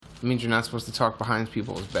It means you're not supposed to talk behind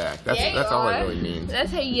people's back. That's Yeah, that's all it really means.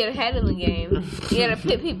 That's how you get ahead in the game. You gotta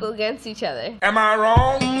pit people against each other. Am I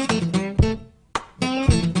wrong?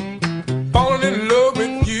 Falling in love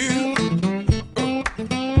with you.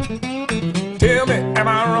 Tell me, am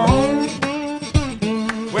I wrong?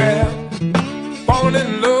 Well, falling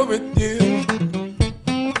in love with you.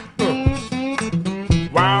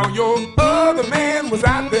 While your other man was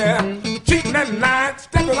out there cheating at night,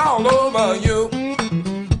 stepping all over you.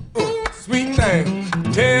 Sweet thing,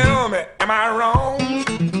 tell me, am I wrong?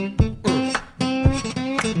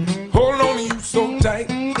 Holding on to you so tight.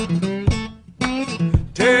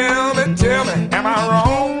 Tell me, am I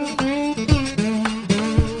wrong?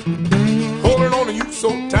 Holding on to you so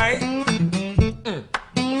tight.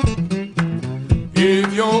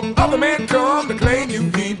 If your other man come to claim you,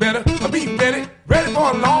 he better be ready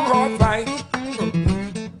for a long, hard fight.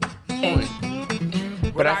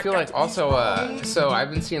 But I feel like also, so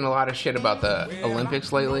I've been seeing a lot of shit about the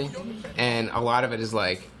Olympics lately, and a lot of it is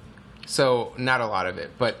like, so not a lot of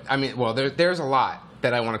it, but I mean, well, there's a lot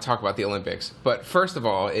that I want to talk about the Olympics. But first of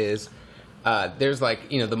all is, there's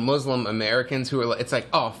like, you know, the Muslim Americans who are, it's like,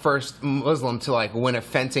 oh, first Muslim to like win a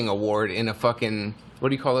fencing award in a fucking, what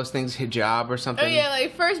do you call those things, hijab or something? Oh yeah,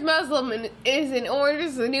 like first Muslim is in orange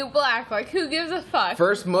is the new black. Like who gives a fuck?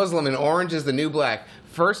 First Muslim in orange is the new black.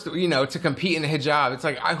 First, you know, to compete in a hijab. It's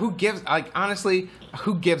like, who gives, like, honestly,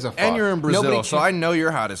 who gives a fuck? And you're in Brazil, Nobody so I know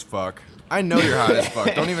you're hot as fuck. I know you're hot as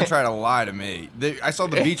fuck. Don't even try to lie to me. I saw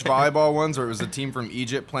the beach volleyball ones where it was a team from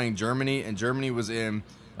Egypt playing Germany, and Germany was in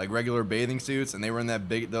like regular bathing suits, and they were in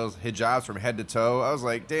those hijabs from head to toe. I was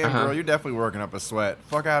like, damn, girl, you're definitely working up a sweat.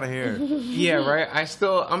 Fuck out of here. Yeah, right. I'm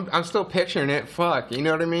still picturing it. Fuck, you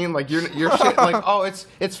know what I mean? Like you're shit, like, oh,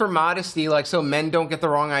 it's for modesty, like so men don't get the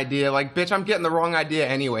wrong idea. Like, bitch, I'm getting the wrong idea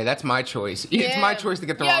anyway. That's my choice. Yeah. It's my choice to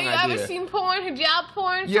get the wrong idea. You ever seen porn, hijab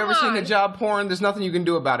porn? You ever seen hijab porn? There's nothing you can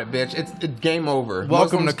do about it, bitch. It's game over.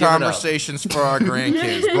 Welcome Muslims to Conversations for Our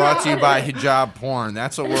Grandkids, brought to you by hijab porn.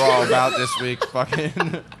 That's what we're all about this week.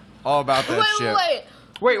 Fucking all about that shit.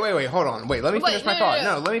 Wait, hold on. Wait, let me finish my thought.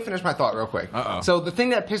 No, let me finish my thought real quick. Uh-oh. So the thing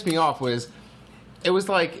that pissed me off was, it was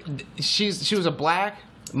like, she was a black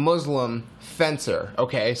Muslim fencer,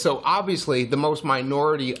 okay? So obviously the most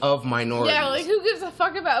minority of minorities. Yeah, like who gives a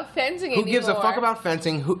fuck about fencing anymore? Who gives a fuck about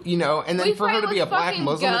fencing? Who, you know, and then We for her to be a black fucking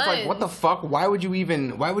Muslim, it's like, guns. what the fuck? Why would you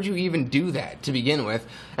even do that to begin with?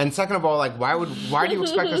 And second of all, like, why do you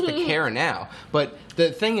expect us to care now? But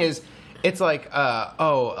the thing is, it's like,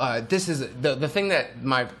 this is the thing that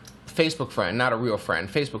my Facebook friend, not a real friend,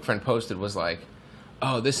 Facebook friend posted was like,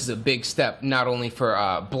 oh, this is a big step not only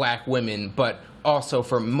for black women, but also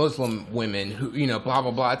for Muslim women who, you know, blah,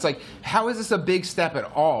 blah, blah. It's like, how is this a big step at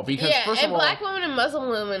all? Because first of all, black women and Muslim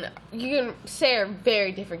women, you can say are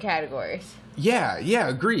very different categories. Yeah,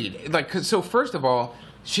 agreed. Like, so first of all,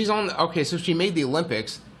 so she made the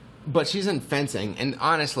Olympics, but she's in fencing, and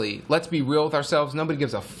honestly, let's be real with ourselves. Nobody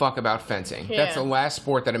gives a fuck about fencing. Yeah. That's the last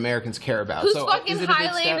sport that Americans care about. Who's so, fucking is it a big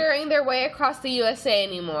step? Highlandering their way across the USA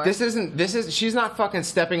anymore? She's not fucking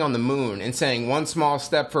stepping on the moon and saying one small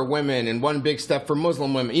step for women and one big step for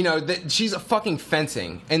Muslim women. You know, she's a fucking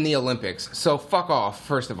fencing in the Olympics. So fuck off,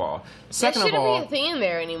 first of all. Second of all, shouldn't be a thing in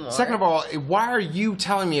there anymore. Second of all, why are you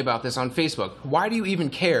telling me about this on Facebook? Why do you even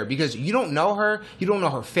care? Because you don't know her. You don't know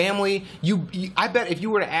her family. I bet if you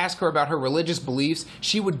were to ask her about her religious beliefs,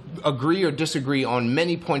 she would agree or disagree on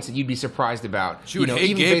many points that you'd be surprised about. She would hate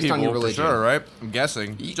even gay based people on your religion. for sure, right? I'm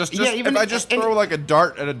guessing. Just yeah, even, if I just throw like a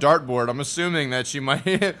dart at a dartboard, I'm assuming that she might.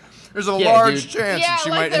 There's a large chance that she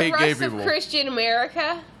might hate gay people. Of Christian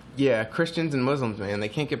America. Yeah, Christians and Muslims, man, they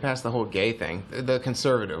can't get past the whole gay thing. The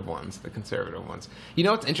conservative ones. You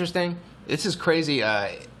know what's interesting? This is crazy.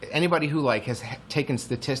 Anybody who like has taken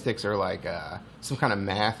statistics or like some kind of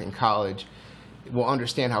math in college will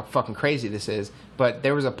understand how fucking crazy this is. But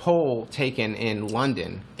there was a poll taken in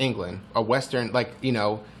London, England, a Western, like, you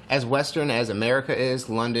know, as Western as America is,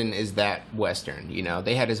 London is that Western. You know,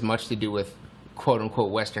 they had as much to do with quote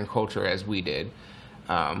unquote Western culture as we did.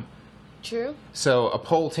 True. So a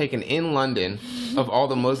poll taken in London of all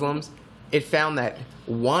the Muslims, it found that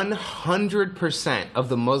 100% of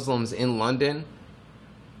the Muslims in London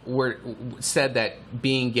said that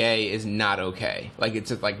being gay is not okay. Like, it's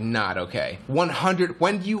just like not okay. 100.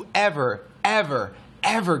 When do you ever get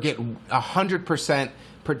 100%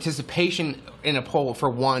 participation in a poll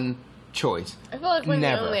for one choice? I feel like when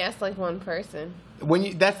Never. you only ask like one person.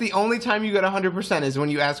 That's the only time you get 100% is when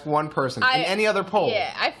you ask one person. In any other poll.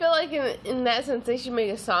 Yeah, I feel like in that sense they should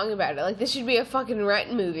make a song about it. Like, this should be a fucking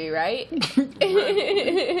Rent movie, right?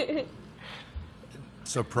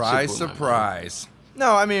 Surprise.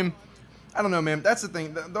 No, I mean, I don't know, man. That's the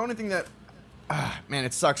thing. The only thing that, man,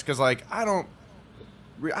 it sucks because like I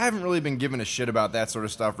haven't really been giving a shit about that sort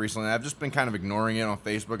of stuff recently. I've just been kind of ignoring it on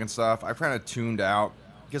Facebook and stuff. I've kind of tuned out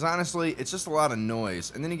because honestly, it's just a lot of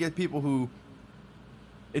noise. And then you get people who,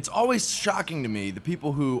 it's always shocking to me, the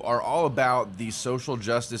people who are all about these social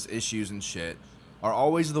justice issues and shit are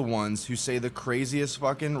always the ones who say the craziest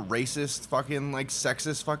fucking racist fucking like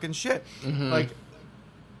sexist fucking shit. Like,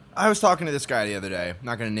 I was talking to this guy the other day,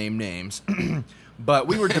 not going to name names, but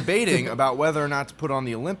we were debating about whether or not to put on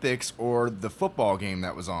the Olympics or the football game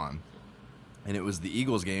that was on. And it was the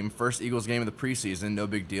Eagles game, first Eagles game of the preseason, no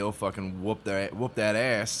big deal, fucking whoop that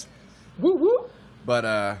ass. Woo woo.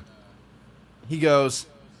 But he goes,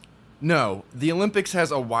 no, the Olympics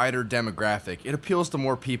has a wider demographic. It appeals to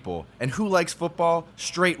more people. And who likes football?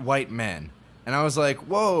 Straight white men. And I was like,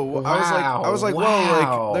 whoa. Wow. I was like, whoa,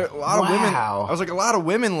 Wow. like there, a lot of women. Wow. I was like, a lot of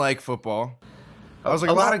women like football. I was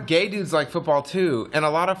like, a lot of gay dudes like football too, and a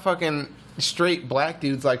lot of fucking straight black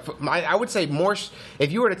dudes like. I would say more.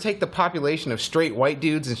 If you were to take the population of straight white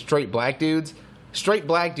dudes and straight black dudes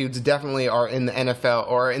definitely are in the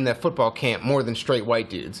NFL or in the football camp more than straight white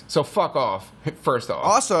dudes. So fuck off. First off.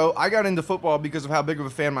 Also, I got into football because of how big of a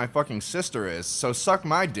fan my fucking sister is. So suck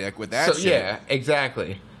my dick with that shit. Yeah,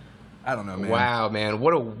 exactly. I don't know, man. Wow, man,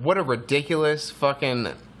 what a ridiculous fucking.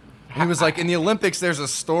 He was like, in the Olympics, there's a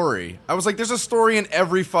story. I was like, there's a story in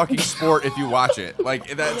every fucking sport if you watch it. Like,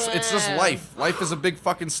 it's just life. Life is a big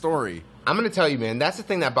fucking story. I'm gonna tell you, man, that's the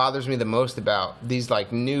thing that bothers me the most about these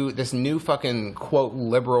this new fucking quote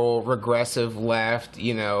liberal, regressive left,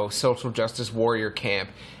 social justice warrior camp.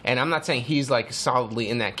 And I'm not saying he's like solidly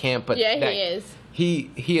in that camp, but Yeah, he is.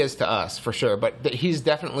 He is to us for sure, but he's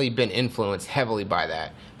definitely been influenced heavily by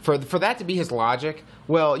that. For that to be his logic,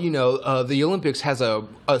 well, the Olympics has a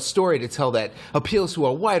story to tell that appeals to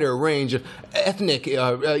a wider range of ethnic,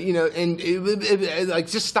 like,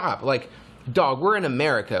 just stop. Like, dog, we're in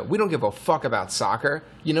America. We don't give a fuck about soccer.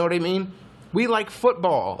 You know what I mean? We like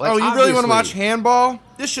football. Like, You really want to watch obviously. handball?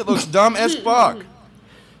 This shit looks dumb as fuck.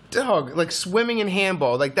 Dog, like swimming and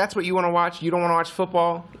handball. Like, that's what you want to watch? You don't want to watch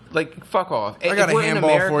football? Like, fuck off. I got a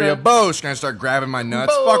handball for you. Bo's gonna start grabbing my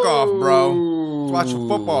nuts. Fuck off, bro. Let's watch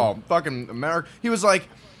football. Fucking America. He was like,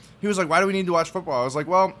 why do we need to watch football? I was like,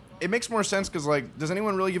 well, it makes more sense because, like, does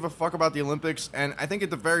anyone really give a fuck about the Olympics? And I think at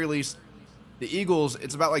the very least, the Eagles,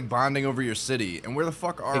 it's about, like, bonding over your city. And where the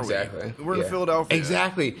fuck are Exactly. we? We're in Philadelphia.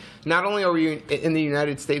 Exactly. Not only are we in the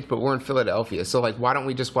United States, but we're in Philadelphia. So, like, why don't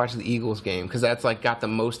we just watch the Eagles game? Because that's, like, got the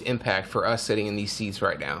most impact for us sitting in these seats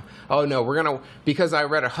right now. Oh, no, because I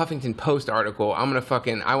read a Huffington Post article, I want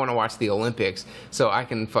to watch the Olympics so I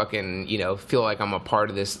can fucking, feel like I'm a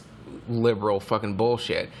part of this liberal fucking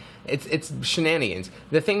bullshit. It's shenanigans.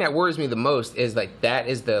 The thing that worries me the most is, like, that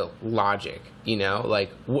is the logic,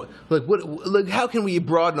 like how can we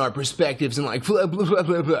broaden our perspectives and, like, blah, blah, blah,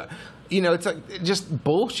 blah, blah. It's like just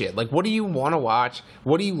bullshit. Like, what do you want to watch?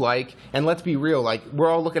 What do you like? And let's be real, like,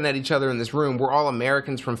 we're all looking at each other in this room. We're all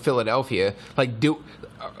Americans from Philadelphia. Like,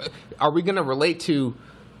 are we going to relate to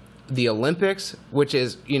the Olympics, which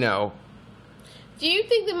is, Do you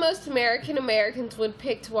think the most Americans would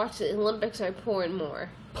pick to watch the Olympics or porn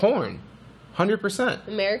more? porn? 100%.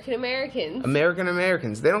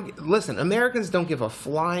 Americans. They don't listen. Americans don't give a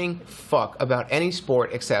flying fuck about any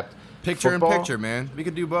sport except Picture football, in picture, man. We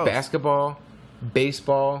could do both. basketball,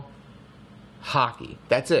 baseball, hockey.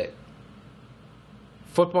 That's it.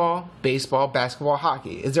 Football, baseball, basketball,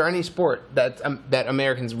 hockey. Is there any sport that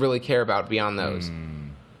Americans really care about beyond those?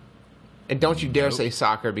 And don't you dare say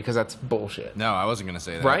soccer, because that's bullshit. No, I wasn't going to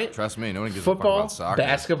say that. Right? Trust me, no one gives a fuck Football, about soccer.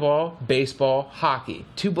 basketball, baseball, hockey.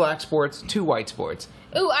 2 black sports, 2 white sports.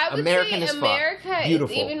 Ooh, I would American say as fuck. America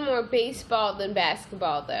Beautiful. is even more baseball than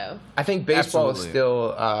basketball, though. I think baseball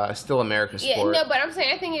Absolutely. is still America's Yeah, sport. no, but I'm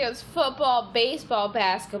saying I think it goes football, baseball,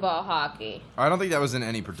 basketball, hockey. I don't think that was in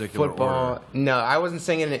any particular Football. order. No, I wasn't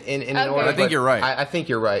saying it in Okay. order. I think but you're right. I think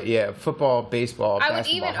you're right. Yeah, football, baseball, I would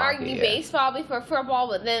basketball, even hockey, argue yeah. baseball before football,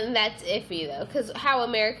 but then that's iffy, though, because how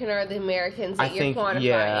American are the Americans that I you're think quantifying?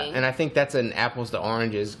 yeah, and I think that's an apples to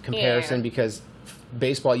oranges comparison Yeah. because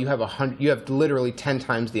baseball you have literally 10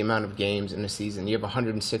 times the amount of games in a season. You have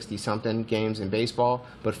 160 something games in baseball,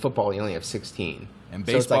 but football you only have 16. And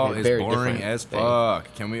So it's like baseball a is very boring different as thing.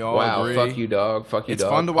 fuck. Can we all Wow, agree? fuck you, dog. Fuck you, It's dog.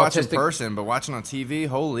 fun to watch in Autistic- person, but watching on TV,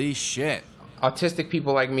 holy shit. Autistic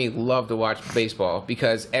people like me love to watch baseball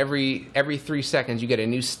because every 3 seconds you get a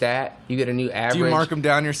new stat, you get a new average. Do you mark them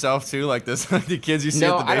down yourself too, like this? Like the kids you see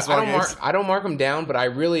No, at the I baseball don't games? I don't mark them down, but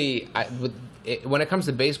when it comes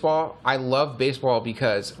to baseball, I love baseball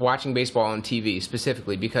because watching baseball on TV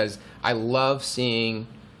specifically because I love seeing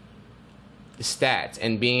stats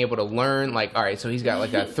and being able to learn, like, all right, so he's got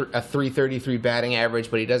like a 333 batting average,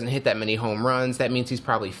 but he doesn't hit that many home runs. That means he's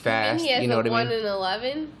probably fast. And he has you know what I 1 mean? in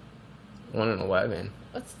 11. 1 in 11.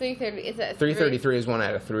 What's 330? Is that 333 is 1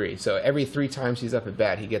 out of 3. So every 3 times he's up at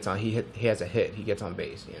bat, he has a hit. He gets on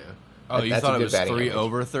base. You know. Oh, you That's a thought it good was batting 3 average.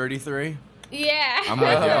 over 33? Yeah. I'm with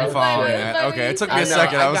you. I'm following that. Okay, it took me a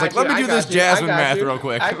second. I was like, let me do this Jasmine math real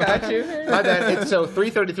quick. I got you. My bad. So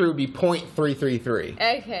 333 would be .333.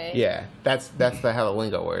 Okay. Yeah, that's how the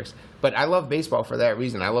lingo works. But I love baseball for that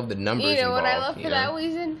reason. I love the numbers You know involved. what I love for that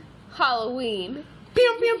reason? Halloween.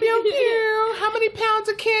 Pew, pew, pew, pew. How many pounds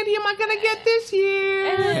of candy am I going to get this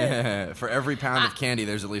year? For every pound of candy,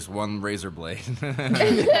 there's at least one razor blade.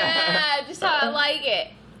 Just how I like it.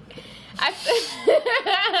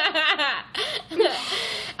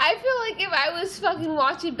 I feel like if I was fucking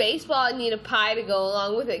watching baseball, I'd need a pie to go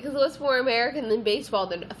along with it. Because what's more American than baseball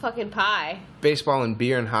than a fucking pie? Baseball and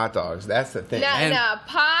beer and hot dogs. That's the thing. No,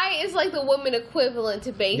 pie is like the woman equivalent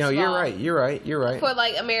to baseball. No, you're right. For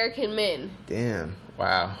like American men. Damn.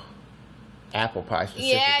 Wow. Apple pie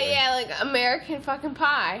specifically. Yeah, like American fucking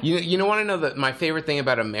pie. You want to know that my favorite thing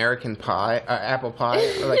about American pie, apple pie,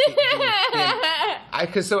 like,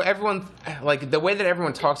 because so everyone, like the way that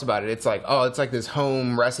everyone talks about it, it's like, oh, it's like this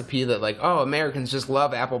home recipe that like, oh, Americans just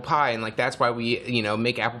love apple pie and like that's why we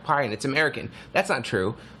make apple pie and it's American. That's not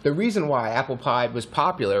true. The reason why apple pie was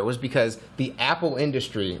popular was because the apple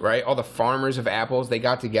industry, right? All the farmers of apples, they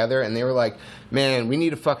got together and they were like, man, we need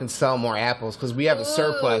to fucking sell more apples because we have a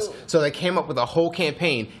surplus. So they came up with a whole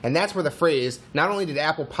campaign, and that's where the phrase, not only did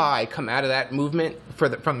apple pie come out of that movement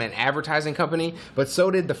from an advertising company, but so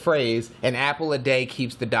did the phrase, an apple a day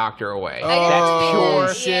keeps the doctor away.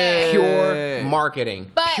 That's pure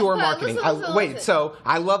marketing. Pure marketing. Listen. So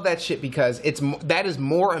I love that shit because that is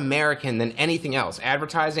more American than anything else.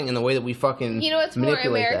 Advertising and the way that we fucking what's more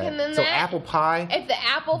manipulate American than So that? apple pie. If the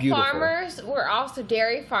apple beautiful. farmers were also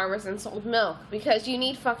dairy farmers and sold milk, because you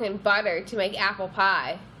need fucking butter to make apple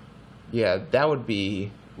pie. Yeah, that would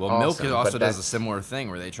be. Well, awesome, milk also but does a that's- similar thing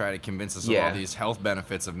where they try to convince us of Yeah. all these health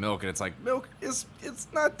benefits of milk, and it's like milk it's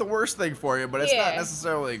not the worst thing for you, but it's not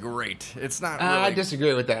necessarily great. It's not. Really, I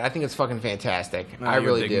disagree with that. I think it's fucking fantastic. No, I you're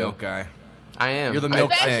really a big do. milk guy. I am. You're the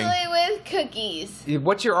milk thing. Especially with cookies.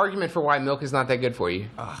 What's your argument for why milk is not that good for you?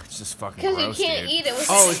 Oh, it's just fucking Because gross, you can't dude. eat it with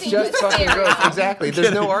Oh, it's anything just but fucking dairy. gross. Exactly.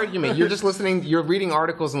 There's no argument. You're just listening. You're reading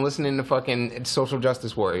articles and listening to fucking social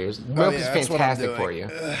justice warriors. Milk is that's what I'm fantastic for doing. you.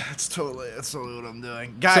 That's totally what I'm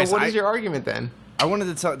doing, guys. So what is your argument then? I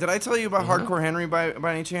wanted to tell. Did I tell you about Hardcore Henry by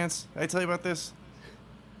any chance? Did I tell you about this?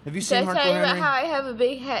 Have you Did seen I Hardcore tell you about Henry? how I have a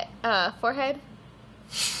big forehead?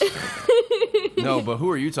 No, but who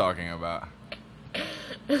are you talking about?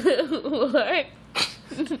 What?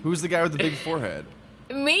 Who's the guy with the big forehead?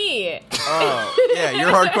 Me. Oh, yeah, you're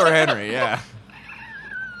Hardcore Henry, yeah.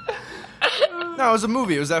 No, it was a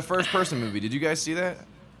movie. It was that first-person movie. Did you guys see that?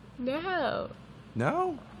 No.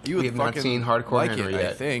 No? You We would have not fucking seen Hardcore like Henry it, I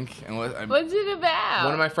yet. think. Unless, What's it about?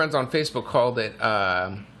 One of my friends on Facebook called it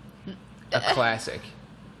a classic.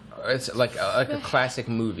 It's like a classic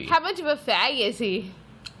movie. How much of a fag is he?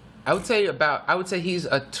 I would say he's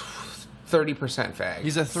a 30% fag.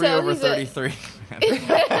 he's a 3 So over he's a- 33.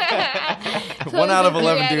 So 1 out of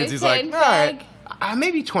 11 3 out dudes, he's like, 10 all right.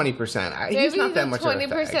 Maybe 20%. He's Maybe not that much of a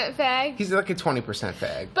 20% fag. He's like a 20%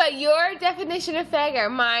 fag. But your definition of fag are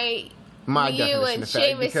my you definition and of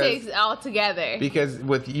fag, Seamus Six all together. Because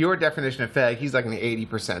with your definition of fag, he's like an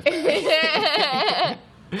 80% fag.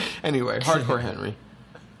 Anyway, Hardcore Henry.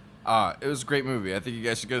 It was a great movie. I think you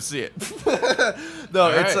guys should go see it. No, All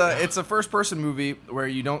it's right. a first person movie where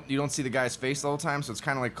you don't see the guy's face the whole time, so it's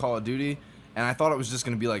kind of like Call of Duty. And I thought it was just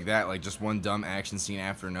gonna be like that, like just one dumb action scene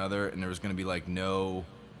after another, and there was gonna be like no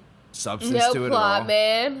substance no to it plot, at all.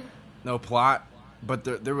 man. No plot, but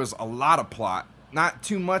there was a lot of plot. Not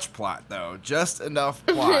too much plot though, just enough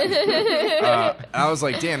plot. And I was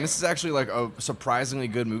like, damn, this is actually like a surprisingly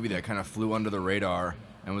good movie that kind of flew under the radar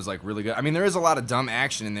and was like really good. I mean, there is a lot of dumb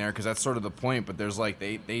action in there because that's sort of the point, but there's like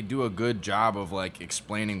they do a good job of like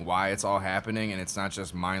explaining why it's all happening, and it's not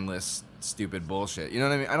just mindless, stupid bullshit. You know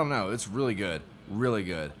what I mean? I don't know. It's really good, really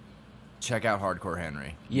good. Check out Hardcore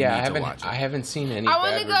Henry. You Yeah, need to watch it. I haven't seen any. I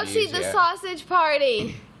want to bad go see reviews the yet. Sausage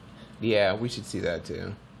Party. Yeah, we should see that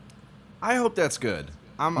too. I hope that's good.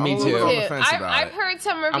 I'm Me a too. little on the Dude, fence about I've it. heard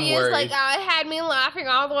some I'm reviews worried. like, oh, it had me laughing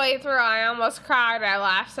all the way through. I almost cried. I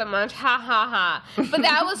laughed so much. Ha ha ha. But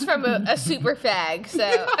that was from a super fag, so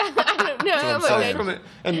I don't know how That's what I'm much. saying.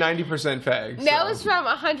 And 90% fag. That so. was from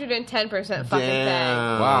 110% fucking fag.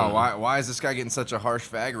 Damn. Wow, why is this guy getting such a harsh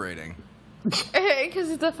fag rating? Because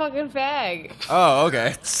it's a fucking fag. Oh,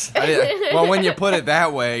 okay. Well, when you put it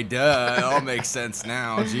that way, duh, it all makes sense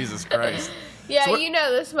now. Jesus Christ. Yeah, So what- you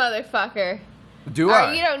know this motherfucker. Do Or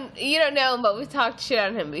I? you don't know him, but we've talked shit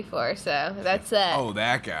on him before, so that's that. Oh,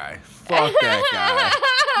 that guy. Fuck that guy.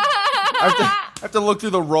 I have to look through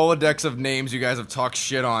the Rolodex of names you guys have talked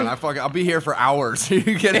shit on. I'll be here for hours. Are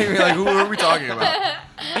you kidding me? Like, who are we talking about?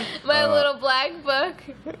 My little black book.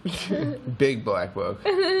 Big black book.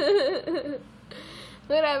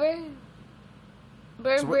 Whatever.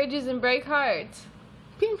 Burn So what- bridges and break hearts.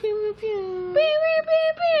 Pew, pew, pew. Pew, pew,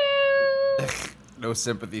 pew, pew. No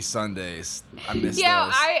sympathy Sundays. I miss Yo,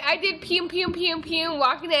 those. I did pew pew pew pew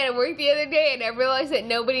walking out of work the other day, and I realized that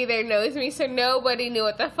nobody there knows me, so nobody knew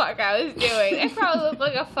what the fuck I was doing. I probably looked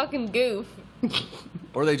like a fucking goof.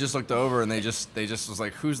 Or they just looked over and they just was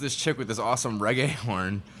like, "Who's this chick with this awesome reggae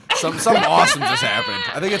horn?" Something awesome just happened.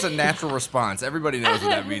 I think it's a natural response. Everybody knows what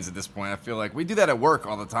that means at this point. I feel like we do that at work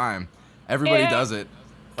all the time. Everybody Yeah. does it.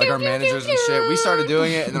 Like Pew, our pew, managers pew, and shit. We pew. started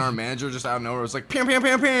doing it, and then our manager just out of nowhere was like, "Pew pew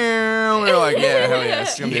pew pew." We were like, "Yeah, hell yeah,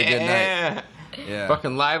 it's gonna be a good night." Yeah. Yeah,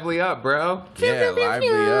 Fucking lively up, bro. yeah, lively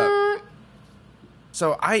up.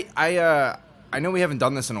 So I know we haven't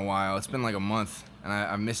done this in a while. It's been like a month, and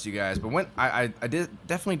I missed you guys. But when I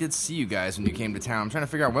definitely did see you guys when you came to town. I'm trying to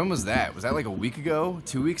figure out when was that? Was that like a week ago?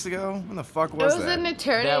 2 weeks ago? When the fuck It was was that? an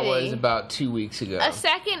eternity. That was about 2 weeks ago. A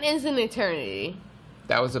second is an eternity.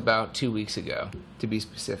 That was about 2 weeks ago, to be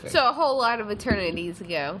specific. So a whole lot of eternities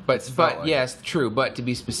ago. but felt like yes, true. But to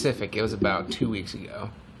be specific, it was about 2 weeks ago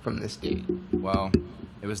from this date. Well,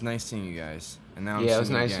 it was nice seeing you guys, and now I'm Yeah, it seeing was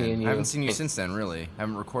you nice again. seeing you. I haven't seen you since then, really.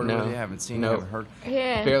 Haven't recorded No. with you. Haven't seen Nope. you. Haven't heard.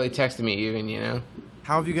 Yeah. Barely texted me even, you know.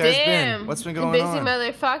 How have you guys Damn. been? What's been going busy on?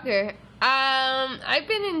 motherfucker. I've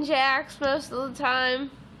been in Jax most of the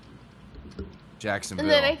time, Jacksonville,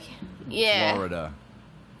 and then yeah, Florida.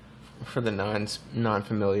 For the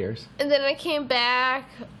non-familiars. and then I came back,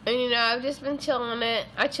 and you know I've just been chilling it.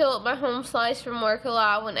 I chill at my home slice from work a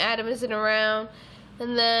lot when Adam isn't around,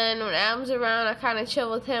 and then when Adam's around, I kind of chill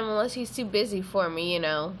with him unless he's too busy for me, you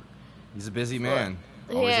know. He's a busy man.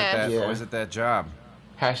 Always Yeah. at that. Yeah. Always at that job.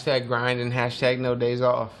 Hashtag grind and hashtag no days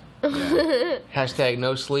off. Yeah. Hashtag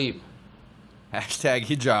no sleep. Hashtag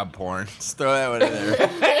hijab porn. Just throw that one in there.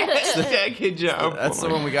 Hashtag hijab That's the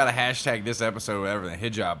porn. one we got to hashtag this episode with everything.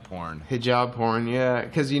 Hijab porn. Hijab porn, yeah.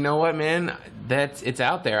 Because you know what, man? It's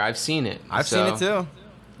out there. I've seen it. I've So, seen it too.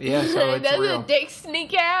 Yeah, so it's Does real. the dick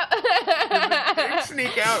sneak out?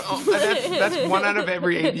 Sneak out. Oh, that's 1 out of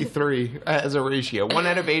every 83 as a ratio. 1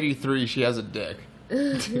 out of 83, she has a dick. I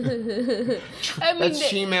mean, That's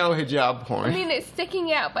female hijab porn. I mean, it's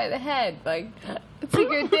sticking out by the head, like it's like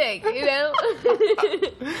your dick, you know.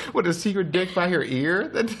 What, a secret dick by her ear?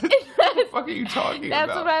 What the fuck are you talking That's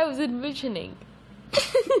about? what I was envisioning.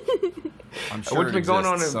 I'm sure What's it been going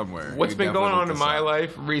on exists in, somewhere. What's You been going definitely on look in this my up.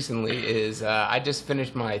 life recently is I just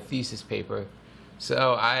finished my thesis paper.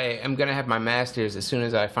 So I am going to have my master's as soon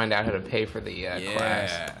as I find out how to pay for the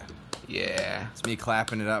class. Yeah. Yeah. It's me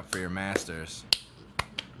clapping it up for your masters.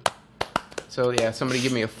 So yeah, somebody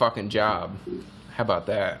give me a fucking job. How about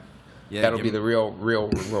that? Yeah, That'll give be the real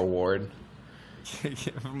reward. Give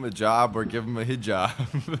him a job or give him a hijab.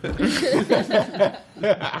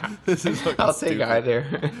 This is fucking I'll take stupid.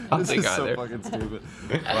 either. I'll This take is so either. fucking stupid.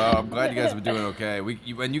 Well, I'm glad you guys have been doing okay.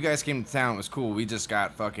 When you guys came to town, it was cool. We just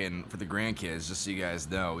got fucking, for the grandkids, just so you guys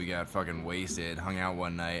know, we got fucking wasted, hung out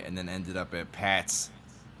one night, and then ended up at Pat's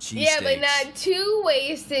Cheese Yeah, but Steaks. not too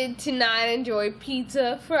wasted to not enjoy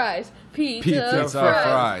pizza fries. Pizza, Pizza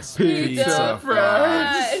fries. Pizza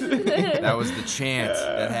fries. That was the chant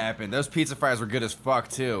that happened. Those pizza fries were good as fuck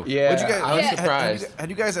too. Yeah, What'd you guys, I was Yeah. surprised. Had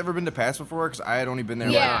you guys ever been to Pat's before? Because I had only been there.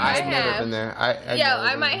 Yeah, like, I I've never have. been there. I've Yo, never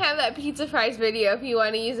I been might there. have that pizza fries video if you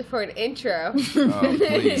want to use it for an intro. Oh,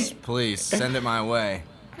 please, send it my way.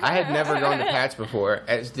 I had never gone to Pat's before,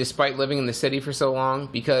 despite living in the city for so long.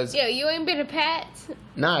 Because Yo, you ain't been to Pat's?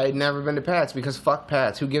 no, I'd never been to Pat's because fuck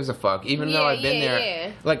Pat's. Who gives a fuck? Even though Yeah, I've been yeah, there.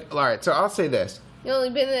 yeah. Like, all right. So I'll say this. You only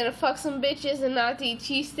been there to fuck some bitches and not to eat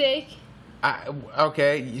cheesesteak?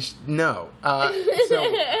 No. So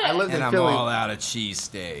I lived And in I'm Philly. all out of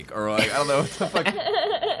cheesesteak. Or like, I don't know what the fuck.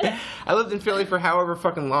 I lived in Philly for however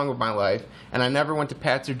fucking long of my life, and I never went to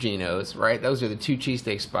Pat's or Geno's, right? Those are the two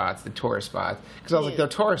cheesesteak spots, the tourist spots. Because I was like, they're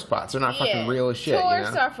tourist spots. They're not fucking real as shit, Tourists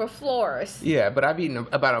you know? are for florists. Yeah, but I've eaten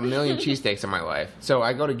about 1 million cheesesteaks in my life. So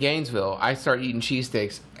I go to Gainesville, I start eating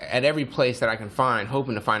cheesesteaks at every place that I can find,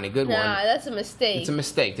 hoping to find a good Nah, one. that's a mistake. It's a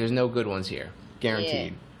mistake. There's no good ones here.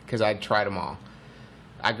 Guaranteed. Because I tried them all.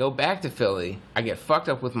 I go back to Philly. I get fucked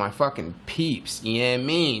up with my fucking peeps. You know what I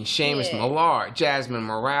mean? Seamus Yeah. Millar, Jasmine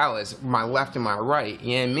Morales, my left and my right.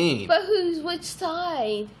 You know what I mean? But who's which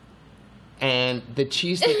side? And the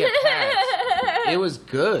cheesesteak at Pat's, it was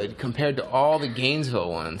good compared to all the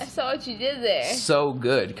Gainesville ones. I saw what you did there. So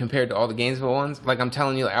good compared to all the Gainesville ones. Like, I'm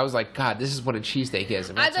telling you, I was like, God, this is what a cheesesteak is.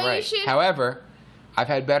 And I that's thought you right. should- However, I've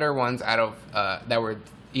had better ones out of that were,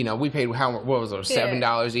 you know, we paid what was it,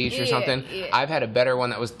 $7 each or Yeah, something. yeah. I've had a better one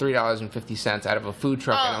that was $3.50 out of a food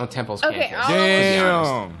truck on Temple's okay, campus. I'll-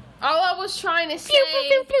 Damn. All I was trying to say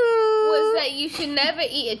was that you should never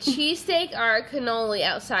eat a cheesesteak or a cannoli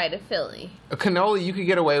outside of Philly. A cannoli you could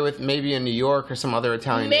get away with maybe in New York or some other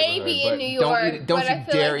Italian Maybe neighborhood, in but New don't York, eat it, don't but I you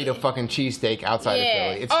feel dare like eat a fucking cheesesteak outside of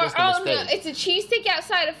Philly. It's just a mistake. No, it's a cheesesteak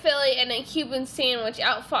outside of Philly and a Cuban sandwich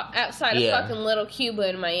outside of Yeah. fucking Little Cuba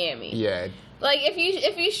in Miami. Yeah. Like if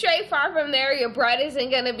you stray far from there, your bread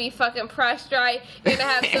isn't gonna be fucking pressed right. You're gonna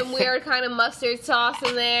have some weird kind of mustard sauce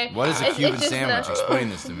in there. What is a It's Cuban just sandwich? not- Explain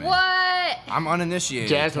this to me. What? I'm uninitiated.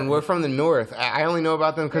 Jasmine, we're from the north. I only know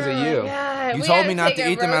about them because of Oh, you. God. You We told gotta me not take to a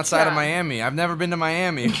eat them road outside of trip. Miami. I've never been to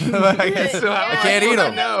Miami. I guess So I how- can't eat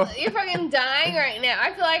them. No. You're fucking dying right now.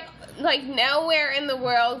 I feel like nowhere in the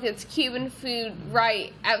world gets Cuban food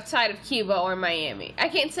right outside of Cuba or Miami. I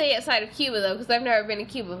can't say outside of Cuba though because I've never been to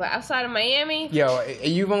Cuba, but outside of Miami. Yo,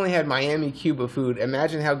 you've only had Miami Cuba food.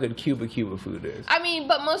 Imagine how good Cuba food is. I mean,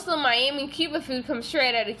 but most of the Miami Cuba food comes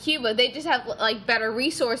straight out of Cuba. They just have like better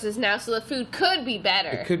resources now, so the food could be better.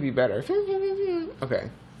 It could be better. Okay.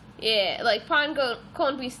 Yeah, like con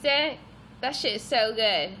bistec, that shit is so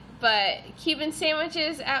good. But Cuban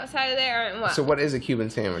sandwiches outside of there aren't what. So what is a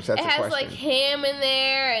Cuban sandwich? That's It the has question. like ham in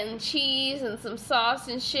there and cheese and some sauce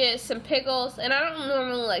and shit, some pickles. And I don't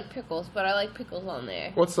normally like pickles, but I like pickles on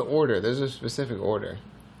there. What's the order? There's a specific order.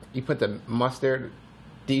 You put the mustard,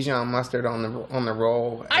 Dijon mustard on the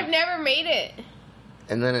roll. I've never made it.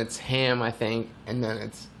 And then it's ham, I think, and then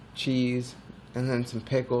it's cheese, and then some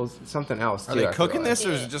pickles, something else. Are too, they I feel cooking like. this,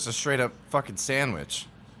 or is Yeah. it just a straight up fucking sandwich?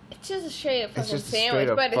 It's just a straight up It's fucking just a sandwich, straight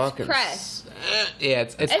up but it's fucking pressed. Yeah,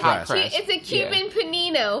 it's It's hot a, pressed. it's a Cuban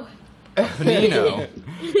panino. Panino.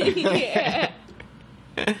 Yeah.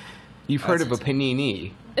 You've heard That's of a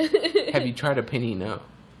panini. Have you tried a panino?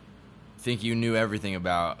 Think you knew everything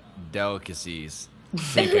about delicacies.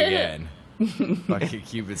 Think again. Fucking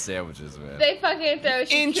Cuban sandwiches, man. They fucking throw a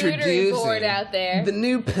charcuterie board out there. the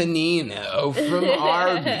new panino from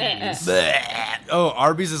Arby's. Oh,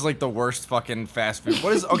 Arby's is like the worst fucking fast food.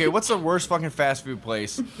 What's the worst fucking fast food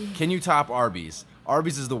place? Can you top Arby's?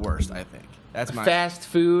 Arby's is the worst, I think. That's my Fast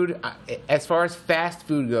food, as far as fast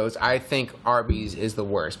food goes, I think Arby's is the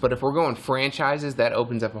worst. But if we're going franchises, that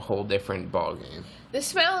opens up a whole different ballgame. The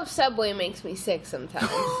smell of Subway makes me sick sometimes.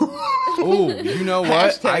 Oh, you know what?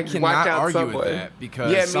 Hashtag I watch cannot out argue with Subway. that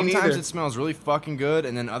because Yeah, me sometimes neither. it smells really fucking good,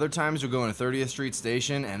 and then other times you'll go in 30th Street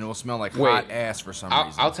Station and it will smell like Wait. hot ass for some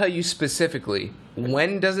reason. I'll tell you specifically,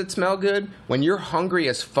 when does it smell good? When you're hungry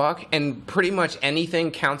as fuck and pretty much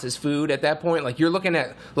anything counts as food at that point. Like, you're looking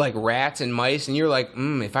at, like, rats and mice and you're like,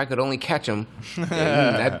 if I could only catch them,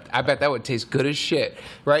 I bet that would taste good as shit,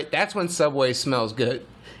 right? That's when Subway smells good.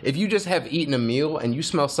 If you just have eaten a meal and you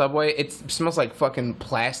smell Subway, it smells like fucking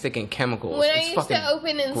plastic and chemicals. When it's I used fucking to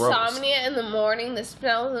open gross. Insomnia in the morning, the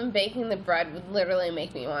smell of them baking the bread would literally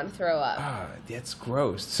make me want to throw up. Ah, that's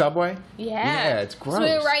gross. Subway? Yeah. Yeah, it's gross. So we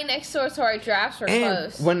were right next door, so our drafts were And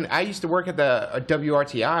close. when I used to work at the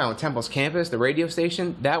WRTI on Temple's campus, the radio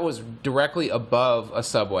station, that was directly above a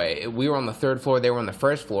Subway. We were on the third floor, they were on the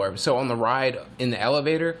first floor. So on the ride in the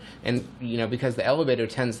elevator, and because the elevator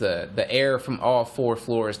tends the air from all 4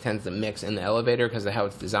 floors tends to mix in the elevator because of how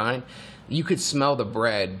it's designed, you could smell the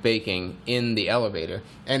bread baking in the elevator.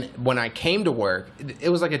 And when I came to work, it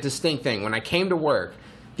was like a distinct thing. When I came to work,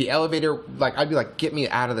 the elevator, like, I'd be like, get me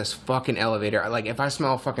out of this fucking elevator. Like, if I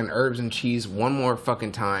smell fucking herbs and cheese one more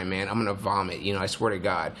fucking time, man, I'm gonna vomit, I swear to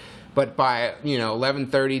God. But by,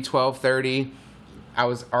 11:30, 12:30, I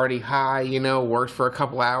was already high, worked for a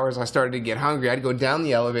couple hours. I started to get hungry. I'd go down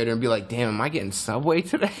the elevator and be like, damn, am I getting Subway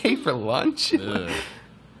today for lunch? Ugh.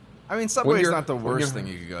 I mean, Subway's you're- not the when worst you're- thing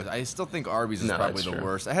you could go. I still think Arby's is No, probably that's the true.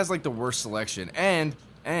 worst. It has like the worst selection, and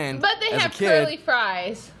But they as have a kid, curly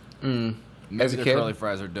fries. maybe As a the kid? curly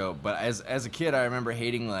fries are dope. But as a kid, I remember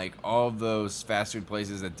hating like all of those fast food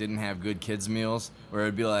places that didn't have good kids meals, where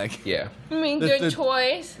it'd be like, Yeah. I mean, The- good the-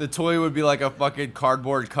 toys. the toy would be like a fucking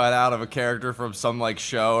cardboard cutout of a character from some like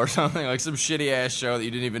show or something, like some shitty ass show that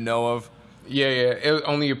you didn't even know of. Yeah,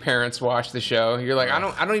 only your parents watch the show. You're like, I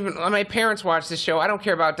don't even. My parents watch the show. I don't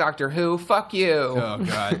care about Doctor Who. Fuck you. Oh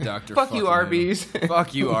God, Doctor. Fuck you, Arby's.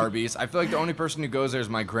 Fuck you, Arby's. I feel like the only person who goes there is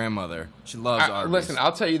my grandmother. She loves Arby's. Listen,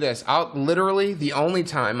 I'll tell you this. Literally the only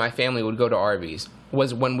time my family would go to Arby's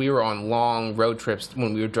was when we were on long road trips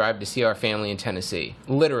when we would drive to see our family in Tennessee.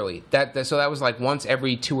 Literally, so that was like once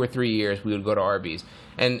every 2 or 3 years we would go to Arby's.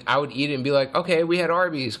 And I would eat it and be like, okay, we had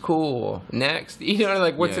Arby's, cool. Next,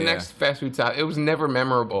 like, what's the next fast food stop? It was never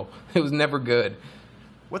memorable. It was never good.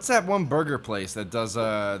 What's that one burger place that does?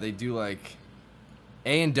 They do like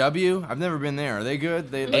A&W. I've never been there. Are they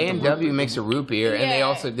good? A&W makes a root beer, and they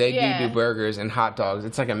also do burgers and hot dogs.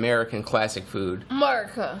 It's like American classic food.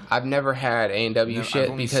 America. I've never had A&W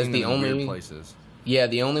shit because the only places. Yeah,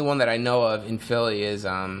 the only one that I know of in Philly is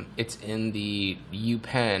it's in the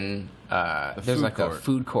UPenn. There's like a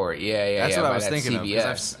food court. That's what I was thinking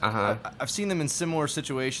CBS. of. I've seen them in similar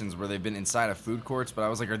situations where they've been inside of food courts, but I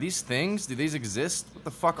was like, are these things? Do these exist? What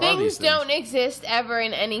the fuck are these things? Things don't exist ever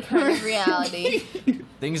in any kind of reality.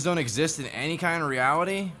 Things don't exist in any kind of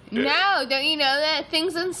reality? No, don't you know that?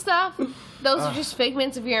 Things and stuff, those are just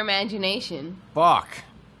figments of your imagination. Fuck.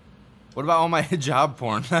 What about all my hijab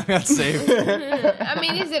porn I got saved? I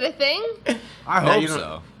mean, is it a thing? I hope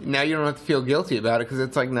so. Now you don't have to feel guilty about it because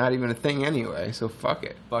it's like not even a thing anyway, so fuck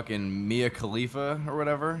it. Fucking Mia Khalifa or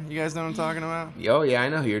whatever. You guys know what I'm talking about? Oh, yeah, I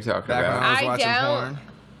know who you're talking Back about. when I was watching porn.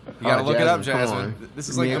 You gotta look it up, Jasmine. This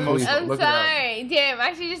is like the most... I'm sorry. Damn,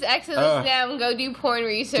 I should just exit this now and go do porn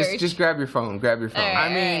research. Just grab your phone. Grab your phone. All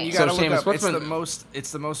right. I mean, you gotta look up. Seamus,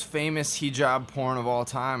 It's the most famous hijab porn of all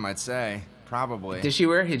time, I'd say. Probably. Did she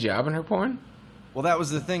wear hijab in her porn? Well, that was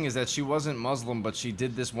the thing, is that she wasn't Muslim, but she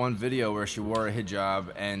did this one video where she wore a hijab,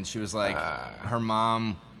 and she was like, her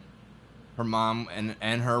mom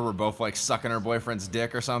and her were both like sucking her boyfriend's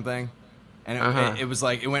dick or something, and it was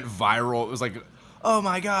like, it went viral. It was like, oh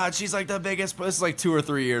my God, she's like the biggest. This is like 2 or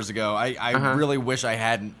 3 years ago. I really wish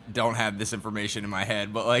I don't have this information in my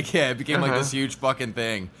head, but like, yeah, it became like this huge fucking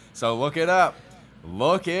thing. So look it up.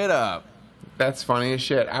 Look it up. That's funny as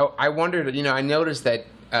shit. I wondered, I noticed that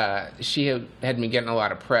she had been getting a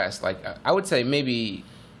lot of press. Like, I would say maybe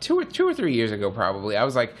 2 or 3 years ago, probably. I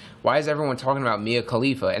was like, why is everyone talking about Mia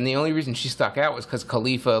Khalifa? And the only reason she stuck out was because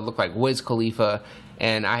Khalifa looked like Wiz Khalifa,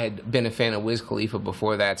 and I had been a fan of Wiz Khalifa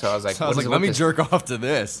before that. So I was like, let me jerk off to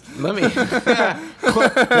this. Let me.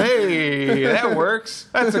 Hey, that works.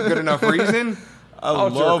 That's a good enough reason.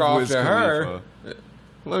 I'll jerk off to her.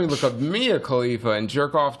 Let me look up Mia Khalifa and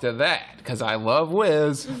jerk off to that, because I love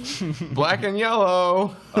Wiz. Black and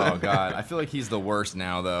yellow. Oh, God. I feel like he's the worst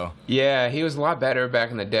now, though. Yeah, he was a lot better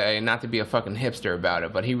back in the day. Not to be a fucking hipster about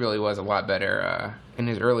it, but he really was a lot better in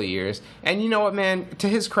his early years. And you know what, man? To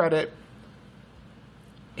his credit,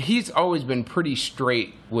 he's always been pretty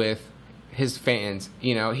straight with his fans.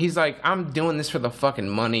 He's like, I'm doing this for the fucking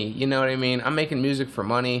money. You know what I mean? I'm making music for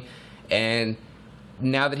money, and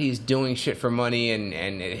now that he's doing shit for money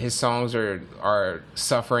and his songs are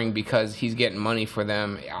suffering because he's getting money for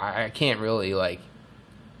them, I can't really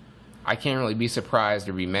be surprised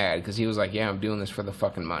or be mad, because he was like, yeah, I'm doing this for the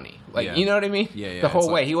fucking money. Like, yeah. You know what I mean? Yeah. The whole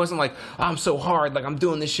way. He wasn't like, oh, I'm so hard, like I'm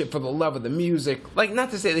doing this shit for the love of the music. Like, not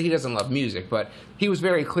to say that he doesn't love music, but he was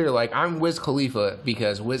very clear, like, I'm Wiz Khalifa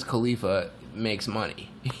because Wiz Khalifa makes money.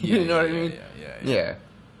 You know what I mean? Yeah.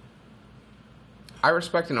 I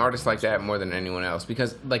respect an artist like that more than anyone else,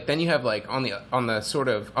 because like then you have like on the sort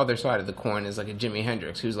of other side of the coin is like a Jimi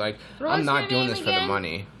Hendrix who's like, I'm not doing this for the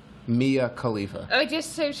money. Mia Khalifa. I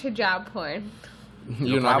just searched hijab porn.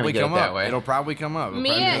 You're not gonna get it that way. It'll probably come up.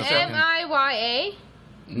 Mia M-I-Y-A?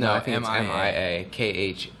 No, I think it's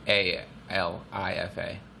M-I-A-Khalifa.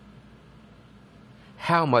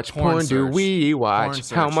 How much porn do we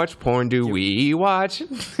watch? How much porn do we watch?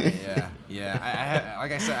 Yeah.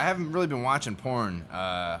 Like I said, I haven't really been watching porn.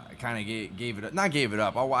 I kind of gave it up. Not gave it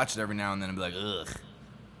up. I'll watch it every now and then and be like, ugh.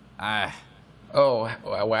 Oh,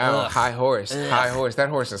 wow. Ugh. High horse. Ugh. High horse. That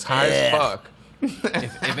horse is high as fuck.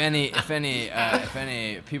 if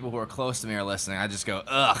any people who are close to me are listening, I just go,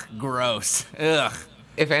 ugh, gross. Ugh.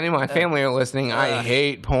 If any of my family are listening, I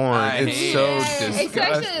hate porn. It's so disgusting.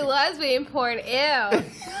 Especially lesbian porn. Ew.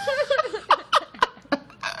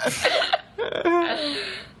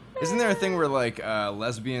 Isn't there a thing where like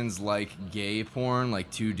lesbians like gay porn,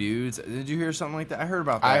 like two dudes? Did you hear something like that? I heard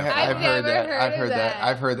about that. I've heard that.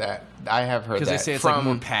 I have heard that. Because they say it's like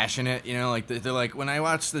more passionate, like they're like, when I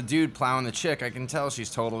watch the dude plowing the chick, I can tell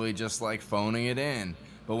she's totally just like phoning it in.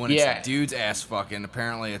 But when it's dudes ass fucking,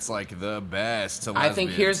 apparently it's like the best to lesbians. I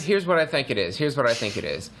think here's what I think it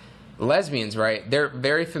is. Lesbians, right? They're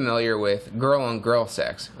very familiar with girl on girl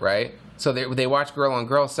sex, right? So they watch girl on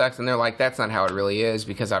girl sex and they're like, that's not how it really is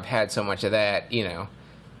because I've had so much of that. You know,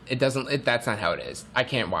 that's not how it is. I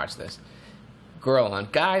can't watch this. Girl on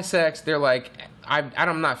guy sex, they're like,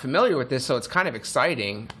 I'm not familiar with this, so it's kind of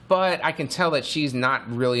exciting, but I can tell that she's not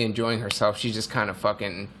really enjoying herself. She's just kind of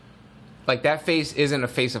fucking, like, that face isn't a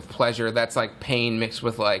face of pleasure. That's like pain mixed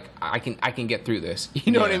with like, I can get through this.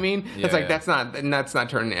 You know what I mean? Yeah, it's like that's not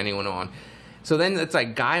turning anyone on. So then it's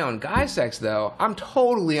like guy on guy sex though. I'm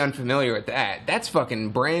totally unfamiliar with that. That's fucking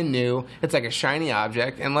brand new. It's like a shiny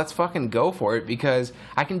object, and let's fucking go for it because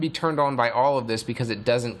I can be turned on by all of this because it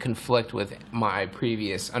doesn't conflict with my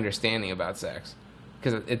previous understanding about sex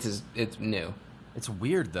because it's new. It's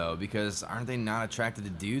weird though because aren't they not attracted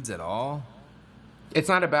to dudes at all? It's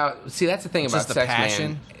not about. See, that's the thing It's about just the sex,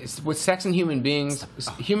 passion? man. With sex and human beings,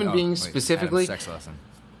 Wait, specifically. Adam's sex lesson.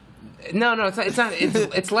 No, it's not.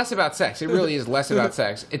 It's less about sex. It really is less about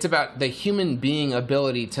sex. It's about the human being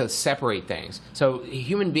ability to separate things. So a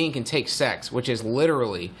human being can take sex, which is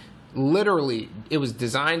literally, it was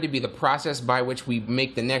designed to be the process by which we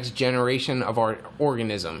make the next generation of our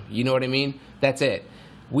organism. You know what I mean? That's it.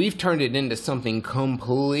 We've turned it into something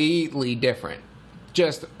completely different.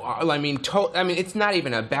 It's not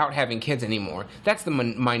even about having kids anymore. That's the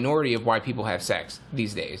minority of why people have sex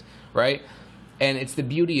these days, right? And it's the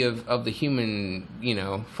beauty of the human,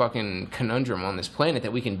 fucking conundrum on this planet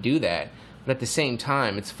that we can do that. But at the same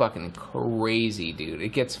time, it's fucking crazy, dude. It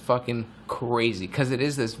gets fucking crazy because it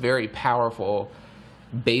is this very powerful,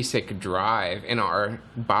 basic drive in our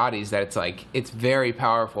bodies that it's very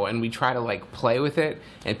powerful. And we try to, like, play with it,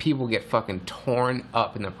 and people get fucking torn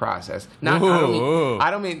up in the process. I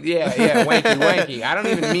don't mean, wanky. I don't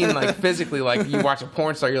even mean, like, physically, like, you watch a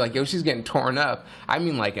porn star, you're like, yo, she's getting torn up. I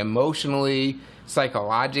mean, like, emotionally,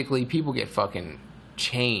 psychologically, people get fucking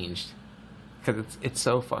changed because it's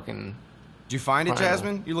so fucking. Did you find it, primal.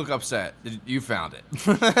 Jasmine? You look upset. You found it.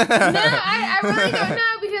 No, I really don't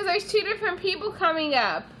know because there's two different people coming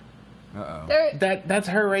up. Uh-oh. That's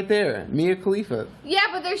her right there, Mia Khalifa. Yeah,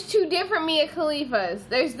 but there's two different Mia Khalifas.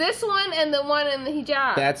 There's this one and the one in the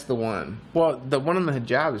hijab. That's the one. Well, the one in the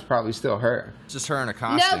hijab is probably still her. Just her in a no,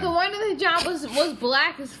 costume. the one in the hijab was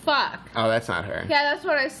black as fuck. Oh, that's not her. Yeah, that's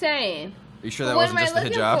what I was saying. Are you sure that What wasn't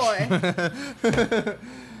am just I the hijab?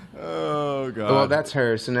 Oh god. Well, that's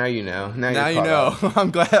her. So now you know. now you you're know. caught up.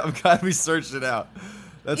 I'm glad we searched it out.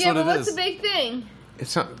 That's Yeah, what but it what's is. the big thing?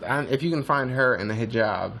 If you can find her in the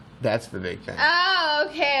hijab, that's the big thing. Oh,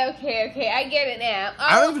 okay. I get it now.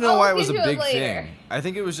 I don't even know why it was a I'll get to big later. thing. I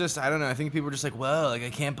think it was just, I don't know. I think people were just like, "Whoa, like I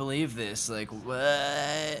can't believe this. Like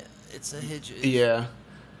what? It's a hijab." Yeah.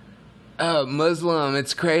 Oh, Muslim,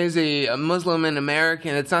 it's crazy. A Muslim and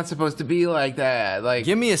American, it's not supposed to be like that. Like,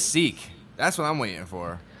 Give me a Sikh. That's what I'm waiting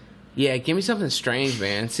for. yeah, give me something strange,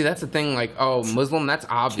 man. See, that's the thing. Like, oh, Muslim, that's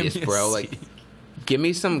obvious, me a bro. Like, Sikh. give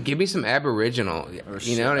me some Aboriginal. Or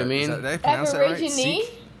You know what I mean? Did I pronounce that right? Aborigine?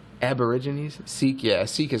 Sikh? Aborigines? Sikh, yeah.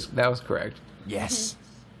 Sikh that was correct. Yes.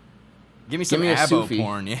 Give me some me a abo Sufi.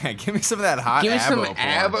 porn. Yeah, give me some of that hot Give me abo some porn.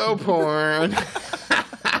 abo porn.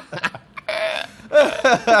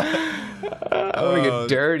 I want to get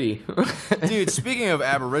dirty. Dude, speaking of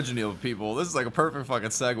Aboriginal people, this is like a perfect fucking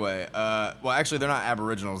segue. Well, actually, they're not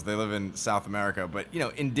Aboriginals. They live in South America, but,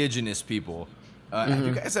 indigenous people. Have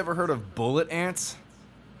you guys ever heard of bullet ants?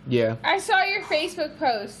 Yeah. I saw your Facebook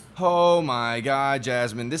post. Oh my God,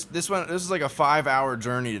 Jasmine! This is like a 5-hour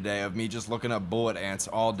journey today of me just looking up bullet ants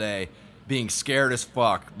all day, being scared as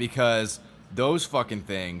fuck because those fucking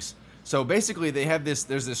things. So basically,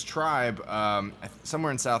 there's this tribe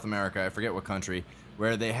somewhere in South America, I forget what country,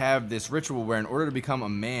 where they have this ritual where in order to become a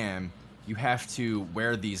man, you have to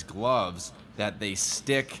wear these gloves that they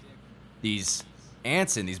stick these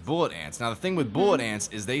ants in, these bullet ants. Now the thing with bullet ants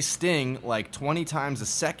is they sting like 20 times a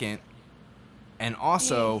second, and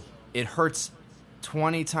also it hurts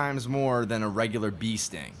 20 times more than a regular bee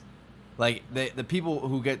sting. Like the people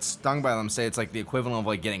who get stung by them say it's like the equivalent of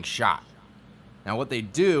like getting shot. Now what they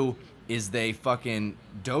do is they fucking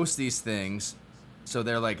dose these things so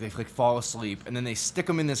they fall asleep, and then they stick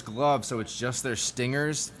them in this glove so it's just their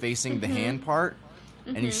stingers facing the hand part,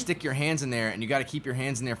 and you stick your hands in there, and you got to keep your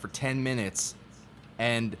hands in there for 10 minutes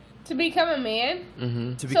and To become a man?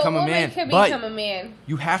 to So become a woman man. could But become a man.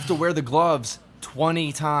 you have to wear the gloves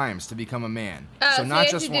 20 times to become a man. Oh, so you not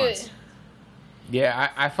have just to do once. it. Yeah,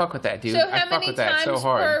 I fuck with that, dude. So I how fuck many with that times so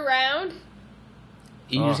hard. per round?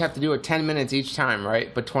 You just have to do it 10 minutes each time,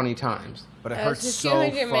 right? But 20 times. But it Oh, hurts so so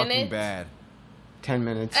 200 fucking minutes? bad. 10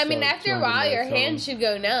 minutes. I mean, so after a 200 while, your minutes total. hands should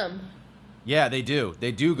go numb. Yeah, they do.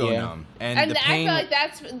 They do go Yeah. numb. And And the I pain. feel like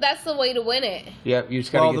that's the way to win it. Yep, you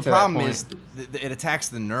just gotta Well, get the to that problem point. is it attacks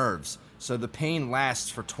the nerves. so the pain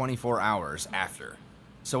lasts for 24 hours after.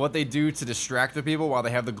 So what they do to distract the people while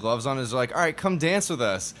they have the gloves on is like, all right, come dance with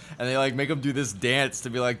us. And they like make them do this dance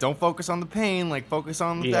to be like, don't focus on the pain, like focus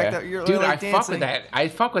on the fact that you're Dude, like, I dancing. fuck with that. I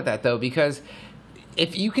fuck with that though, because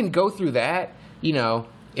if you can go through that, you know,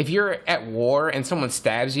 if you're at war and someone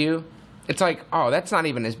stabs you, it's like, oh, that's not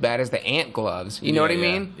even as bad as the ant gloves. You know what I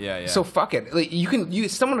mean? Yeah. So fuck it. Like,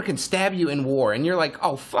 someone can stab you in war, and you're like,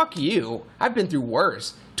 oh, fuck you. I've been through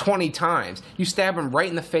worse 20 times. You stab him right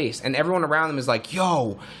in the face, and everyone around them is like,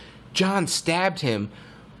 yo, John stabbed him,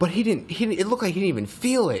 but he didn't. It looked like he didn't even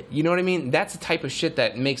feel it. You know what I mean? That's the type of shit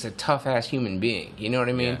that makes a tough ass human being. You know what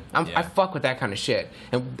I mean? I fuck with that kind of shit.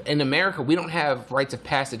 And in America, we don't have rites of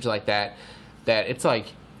passage like that. That it's like.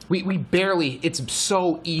 We barely, it's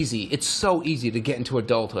so easy to get into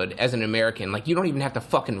adulthood as an American. Like, you don't even have to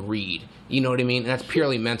fucking read. You know what I mean? And that's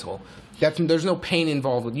purely mental. There's no pain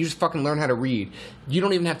involved with it. You just fucking learn how to read. You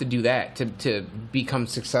don't even have to do that to become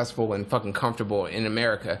successful and fucking comfortable in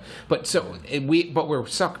America. But we're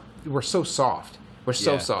so soft. We're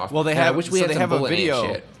so soft. Well, they And have, I wish we so had they some have a bullet ant video.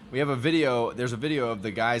 shit. We have a video. There's a video of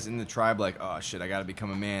the guys in the tribe like, oh shit, I gotta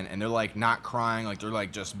become a man, and they're like not crying, like they're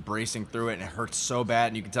like just bracing through it, and it hurts so bad,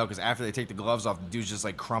 and you can tell because after they take the gloves off, the dude's just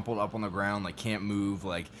like crumpled up on the ground, like can't move,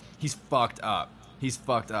 like he's fucked up.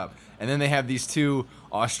 And then they have these two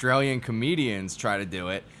Australian comedians try to do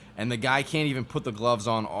it, and the guy can't even put the gloves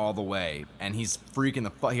on all the way, and he's freaking the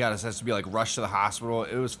fuck. Has to be like rushed to the hospital.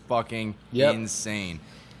 It was fucking insane.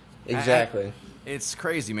 Exactly. It's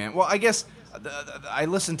crazy, man. Well, I guess. I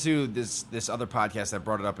listened to this other podcast that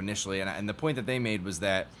brought it up initially, and the point that they made was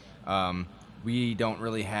that we don't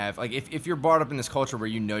really have, like, if you're brought up in this culture where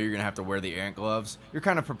you know you're gonna have to wear the ant gloves, you're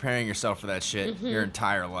kind of preparing yourself for that shit your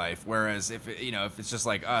entire life. Whereas if it's just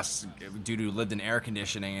like us, dude who lived in air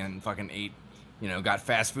conditioning and fucking ate, got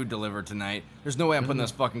fast food delivered tonight, there's no way I'm putting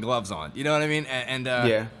those fucking gloves on. You know what I mean? And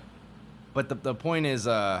yeah. But the point is,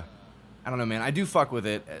 I don't know, man. I do fuck with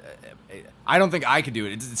it. I don't think I could do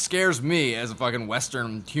it. It scares me as a fucking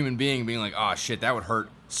Western human being being like, oh, shit, that would hurt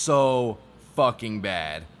so fucking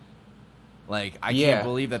bad. Like, I can't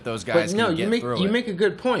believe that those guys can get through it. You make a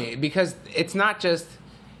good point, because it's not just...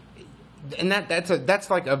 And that's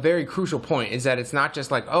like a very crucial point, is that it's not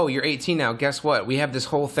just like, oh, you're 18 now, guess what? We have this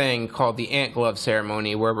whole thing called the ant glove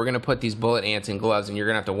ceremony where we're going to put these bullet ants in gloves and you're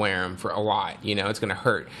going to have to wear them for a lot. It's going to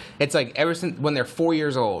hurt. It's like ever since when they're 4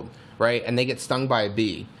 years old, right, and they get stung by a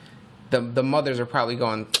bee, the mothers are probably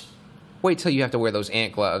going, wait till you have to wear those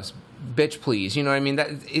ant gloves. Bitch, please. You know what I mean?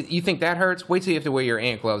 You think that hurts? Wait till you have to wear your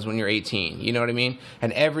ant gloves when you're 18. You know what I mean?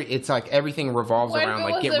 And it's like everything revolves around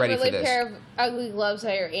like, get ready for this. What if it was a really pair of ugly gloves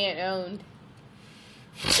that your aunt owned?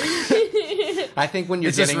 I think when you're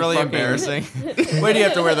it's just really embarrassing. Why do you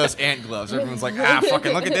have to wear those ant gloves? Everyone's like,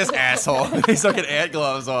 fucking look at this asshole. He's fucking ant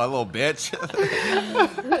gloves on, little bitch.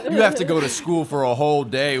 You have to go to school for a whole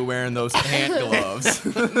day wearing those ant gloves.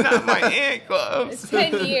 Not my ant gloves. It's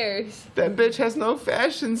 10 years. That bitch has no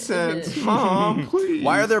fashion sense. Mom, please.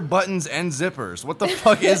 Why are there buttons and zippers? What the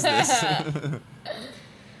fuck is this?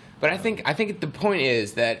 But I think the point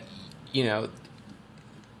is that,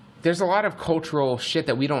 there's a lot of cultural shit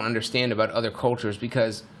that we don't understand about other cultures,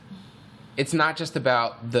 because it's not just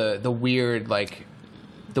about the weird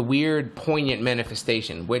poignant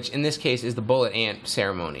manifestation, which in this case is the bullet ant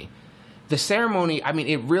ceremony. The ceremony, I mean,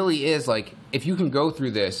 it really is like, if you can go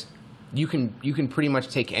through this, you can pretty much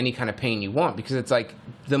take any kind of pain you want, because it's like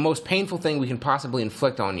the most painful thing we can possibly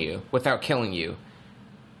inflict on you without killing you.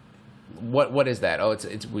 What is that? Oh,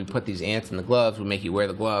 it's we put these ants in the gloves. We make you wear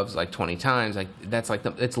the gloves like 20 times. Like, that's like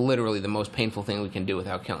it's literally the most painful thing we can do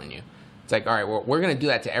without killing you. It's like, all right, we're going to do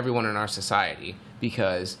that to everyone in our society,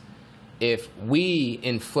 because if we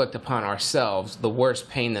inflict upon ourselves the worst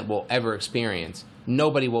pain that we'll ever experience,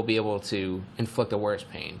 nobody will be able to inflict a worse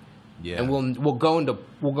pain. Yeah. And we'll go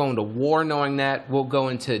into war knowing that. We'll go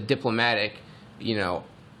into diplomatic,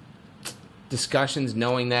 discussions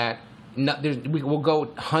knowing that. We'll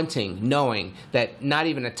go hunting knowing that not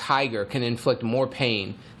even a tiger can inflict more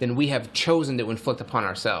pain than we have chosen to inflict upon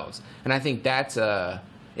ourselves. And I think it's a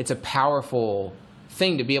powerful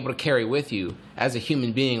thing to be able to carry with you as a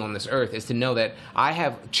human being on this earth, is to know that I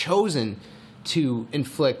have chosen to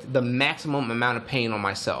inflict the maximum amount of pain on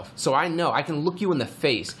myself. So I know I can look you in the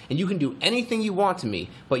face and you can do anything you want to me,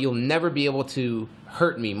 but you'll never be able to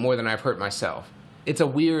hurt me more than I've hurt myself. It's a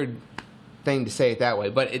weird thing to say it that way,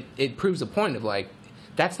 but it proves the point of, like,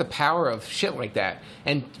 that's the power of shit like that.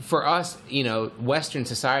 And for us, Western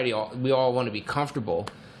society, we all want to be comfortable.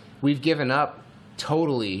 We've given up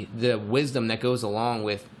totally the wisdom that goes along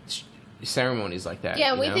with ceremonies like that.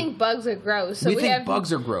 Yeah, you we know? think bugs are gross. So We think have,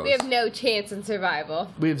 bugs are gross. We have no chance in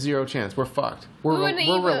survival. We have zero chance. We're fucked. We're wouldn't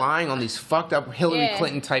even- relying on these fucked up Hillary Yeah.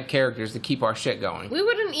 Clinton type characters to keep our shit going. We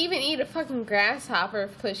wouldn't even eat a fucking grasshopper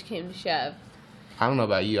if push came to shove. I don't know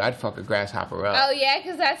about you. I'd fuck a grasshopper up. Oh yeah,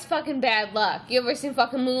 because that's fucking bad luck. You ever seen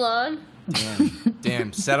fucking Mulan?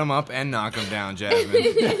 Damn, set them up and knock them down, Jasmine.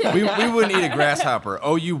 we wouldn't eat a grasshopper.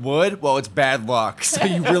 Oh, you would? Well, it's bad luck, so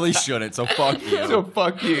you really shouldn't. So fuck you. So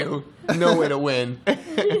fuck you. No way to win.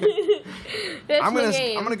 That's I'm my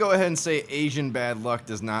game. gonna go ahead and say Asian bad luck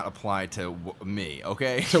does not apply to me.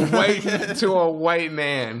 Okay. to a white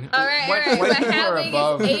man. All right. White But people how are big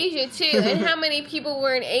above. is Asia too? And how many people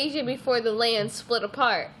were in Asia before the land split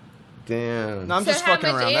apart? Damn. No, I'm So just how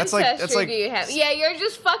fucking much around. That's ancestry like do you have? Yeah, you're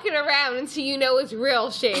just fucking around until you know it's real,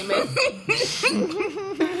 Seamus.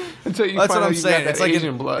 Until you That's find what out I'm you saying. got that It's like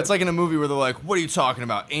Asian blood. it's like in a movie where they're like, "What are you talking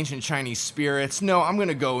about? Ancient Chinese spirits?" No, I'm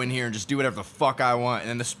gonna go in here and just do whatever the fuck I want, and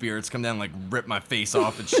then the spirits come down and like rip my face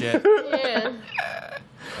off and shit. Yeah.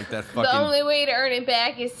 Like that The fucking. only way to earn it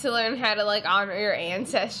back is to learn how to like honor your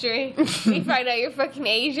ancestry. You find out you're fucking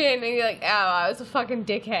Asian and you're like, oh, I was a fucking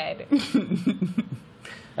dickhead.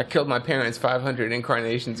 I killed my parents 500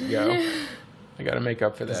 incarnations ago. I gotta make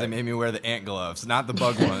up for They that. made me wear the ant gloves, not the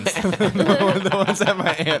bug ones. the ones that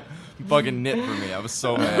my aunt fucking knit for me. I was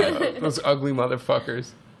so mad. Those ugly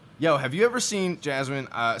motherfuckers. Yo, have you ever seen Jasmine?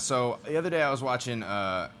 So the other day I was watching.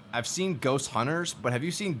 I've seen Ghost Hunters, but have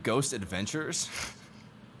you seen Ghost Adventures?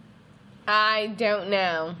 I don't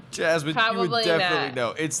know. Jasmine, you Probably would definitely not. know.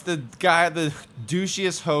 It's the guy, the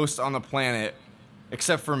douchiest host on the planet,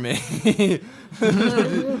 except for me.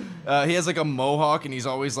 He has like a mohawk, and he's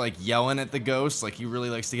always like yelling at the ghosts. Like he really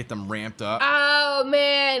likes to get them ramped up. Oh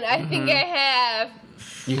man, I think I have.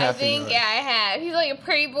 You I have to know think it. I have. He's like a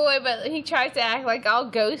pretty boy, but he tries to act like all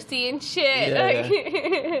ghosty and shit.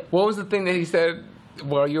 Yeah. Like, What was the thing that he said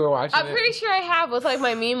while you were watching I'm it? pretty sure I have with like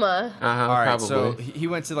my Mima. Uh-huh, All right, probably. so he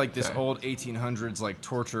went to like this Okay. old 1800s like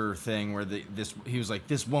torture thing where he was like,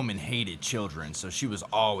 this woman hated children, so she was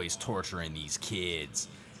always torturing these kids.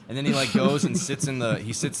 And then he like goes and sits in the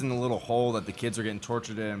little hole that the kids are getting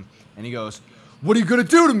tortured in, and he goes, "What are you gonna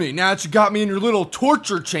do to me now that you got me in your little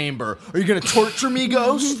torture chamber? Are you gonna torture me,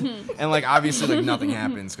 ghost?" And like obviously like nothing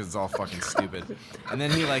happens because it's all fucking stupid. And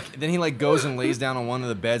then he like goes and lays down on one of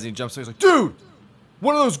the beds and he jumps up. He's like, "Dude,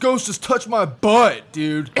 one of those ghosts just touched my butt,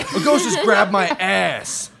 dude. A ghost just grabbed my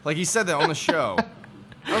ass." Like he said that on the show.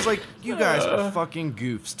 I was like, you guys are fucking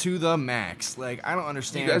goofs to the max. Like I don't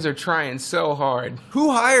understand. You guys are trying so hard.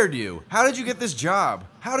 Who hired you? How did you get this job?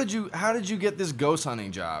 How did you get this ghost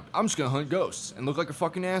hunting job? I'm just gonna hunt ghosts and look like a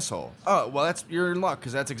fucking asshole. Oh, well, you're in luck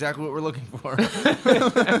because that's exactly what we're looking for.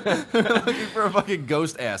 We're looking for a fucking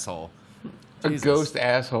ghost asshole. A Jesus. ghost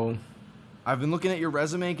asshole. I've been looking at your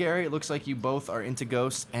resume, Gary. It looks like you both are into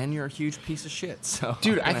ghosts and you're a huge piece of shit. So,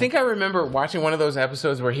 Dude, I think I remember watching one of those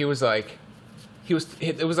episodes where he was like,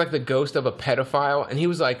 it was like the ghost of a pedophile, and he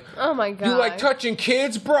was like, Oh my god. "You like touching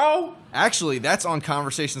kids, bro?" Actually, that's on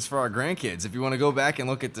Conversations for Our Grandkids. If you want to go back and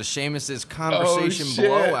look at the Seamus's Conversation shit.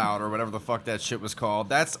 Blowout or whatever the fuck that shit was called,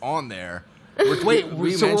 that's on there. Wait, so were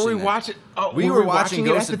mentioned we that. watching? Oh, We were watching it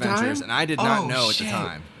Ghost at the Adventures, time? and I did not Oh, know at shit. the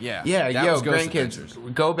time. Yeah, Yeah, that yo, was Ghost grandkids, Adventures.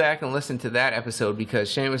 go back and listen to that episode because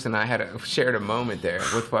Seamus and I shared a moment there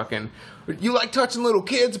with fucking. You like touching little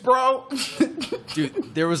kids, bro?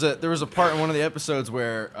 Dude, there was a part in one of the episodes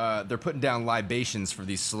where they're putting down libations for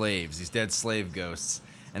these slaves, these dead slave ghosts,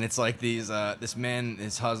 and it's like this man,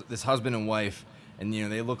 this husband and wife, and you know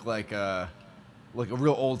they look like a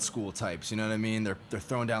real old school types. You know what I mean? They're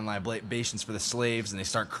throwing down libations for the slaves, and they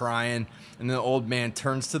start crying, and then the old man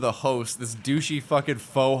turns to the host, this douchey fucking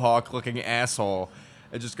faux hawk looking asshole.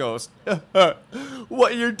 It just goes,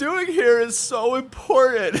 "What you're doing here is so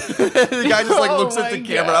important." The guy just like Oh looks at the my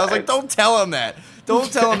camera. And I was God. like, "Don't tell him that.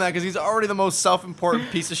 Don't tell him that because he's already the most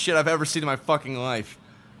self-important piece of shit I've ever seen in my fucking life."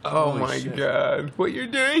 Oh Holy my shit. god. What you're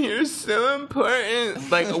doing here is so important.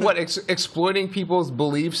 Like, what, exploiting people's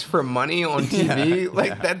beliefs for money on TV? Yeah, like,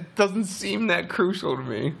 yeah. that doesn't seem that crucial to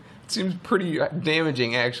me. It seems pretty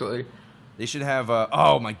damaging, actually. They should have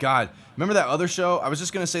oh my god. Remember that other show? I was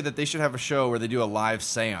just going to say that they should have a show where they do a live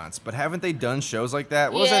seance, but haven't they done shows like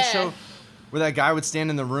that? What was that Yeah. show where that guy would stand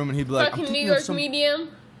in the room and he'd be like, fucking "I'm New thinking York of some-" Medium.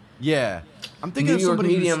 Yeah. I'm thinking New of York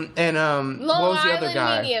somebody who's- Medium and what was the other Island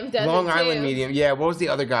guy? Medium does Long it, Island too. Medium. Yeah, what was the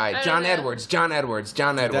other guy? don't John know. Edwards.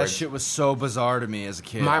 That shit was so bizarre to me as a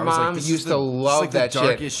kid. My I was like, mom this is used the- to this is love like that the shit.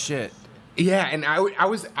 darkest shit. Yeah, and I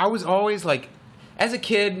was always like, as a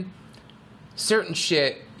kid, certain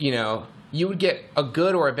shit, you know, you would get a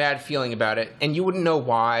good or a bad feeling about it, and you wouldn't know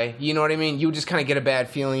why. You know what I mean? You would just kind of get a bad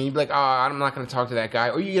feeling. You'd be like, oh, I'm not going to talk to that guy.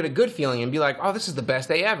 Or you get a good feeling and be like, oh, this is the best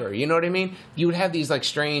day ever. You know what I mean? You would have these like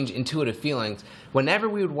strange intuitive feelings. Whenever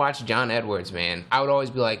we would watch John Edwards, man, I would always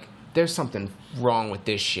be like, there's something wrong with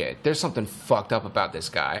this shit. There's something fucked up about this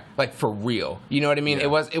guy. Like, for real. You know what I mean? Yeah.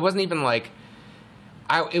 It wasn't even like...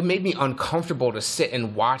 it made me uncomfortable to sit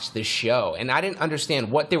and watch this show, and I didn't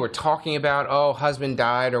understand what they were talking about. Oh, husband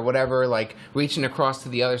died or whatever, like reaching across to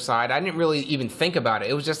the other side. I didn't really even think about it.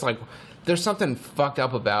 It was just like, there's something fucked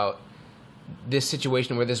up about this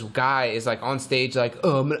situation where this guy is like on stage like,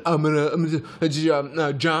 oh, I'm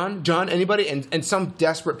gonna John, anybody? And some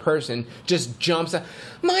desperate person just jumps out.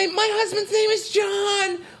 My husband's name is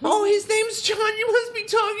John. Oh, his name's John. You must be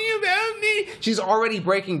talking about me. She's already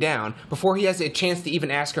breaking down before he has a chance to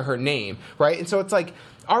even ask her name, right? And so it's like,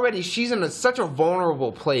 already she's in such a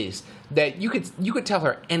vulnerable place that you could tell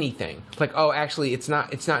her anything. Like, oh, actually, it's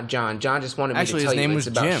not John. John just wanted me to tell his name you was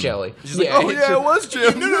it's about Jim. Shelley. She's like, oh yeah, it was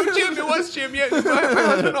Jim. No, Jim. It was Jim. Yeah, my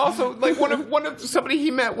husband also, like, one of somebody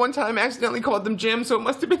he met one time accidentally called them Jim, so it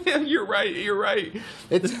must have been him. You're right.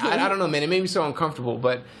 It's I don't know, man. It made me so uncomfortable,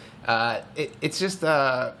 but it's just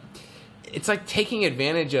it's like taking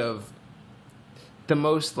advantage of the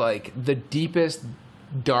most, like, the deepest,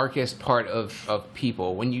 darkest part of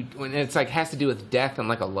people when it's like has to do with death and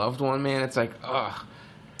like a loved one, man. It's like, ugh,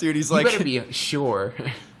 Dude, he's you like, better be sure.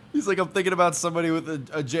 he's like, I'm thinking about somebody with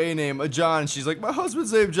a J name, a John. She's like, my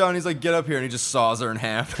husband's name John. He's like, get up here, and he just saws her in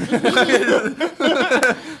half.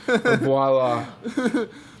 Voila.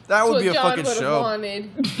 That would That's be a what John fucking would've show.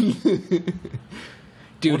 wanted.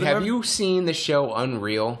 Dude, Well, have you seen the show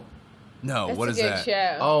Unreal? No, That's what a is good that?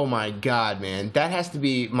 show. Oh my god, man, that has to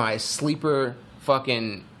be my sleeper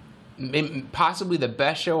fucking, possibly the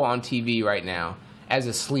best show on TV right now as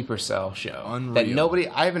a sleeper cell show. Unreal.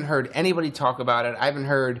 I haven't heard anybody talk about it. I haven't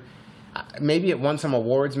heard, maybe it won some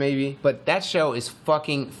awards maybe, but that show is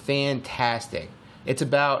fucking fantastic. It's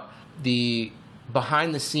about the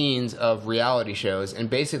behind the scenes of reality shows, and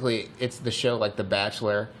basically it's the show like The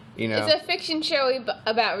Bachelor, you know. It's a fiction show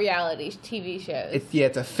about reality TV shows.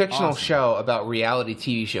 It's a fictional Awesome. show about reality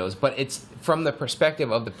TV shows, but it's from the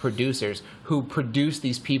perspective of the producers who produce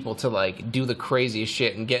these people to like do the craziest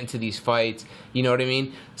shit and get into these fights. You know what I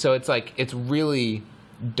mean? So it's like, it's really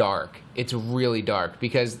dark. It's really dark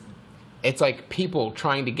because it's like people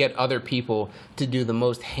trying to get other people to do the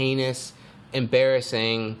most heinous,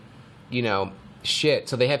 embarrassing, you know, shit.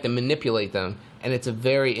 So they have to manipulate them. And it's a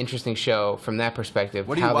very interesting show from that perspective.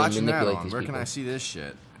 What are you how watching they that manipulate on? these Where people. can I see this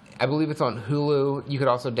shit? I believe it's on Hulu. You could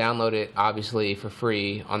also download it, obviously, for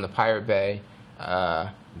free on the Pirate Bay.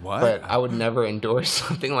 What? But I would never endorse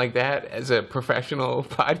something like that as a professional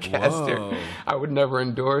podcaster. Whoa. I would never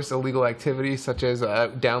endorse illegal activities such as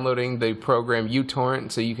downloading the program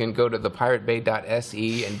uTorrent, so you can go to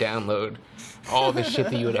thepiratebay.se and download all the shit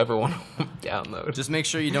that you would ever want to download. Just make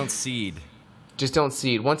sure you don't seed. Just don't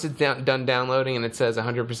seed. Once it's done downloading and it says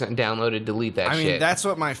 100% downloaded, delete that I mean, shit. that's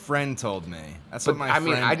what my friend told me. That's But, what my I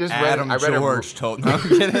mean, friend I just read- Adam I read a- George told me. I'm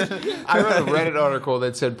kidding. I read a Reddit article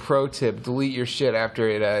that said, pro tip, delete your shit after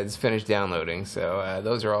it is finished downloading. So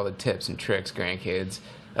those are all the tips and tricks, grandkids,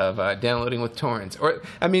 of downloading with torrents. Or,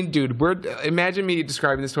 I mean, dude, imagine me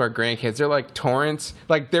describing this to our grandkids. They're like, torrents?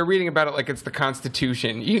 Like, they're reading about it like it's the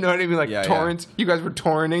Constitution. You know what I mean? Like, Yeah, torrents? Yeah. You guys were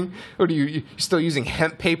torrenting? Or you still using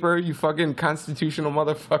hemp paper, you fucking constitutional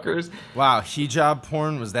motherfuckers? Wow, hijab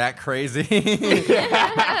porn was that crazy?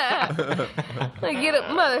 Like,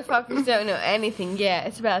 motherfuckers don't know anything yet.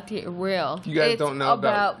 It's about to get real. You guys it's don't know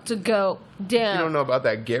about- to go down. You don't know about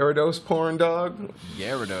that Gyarados porn, dog?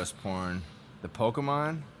 Gyarados porn. The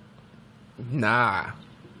Pokemon? Nah.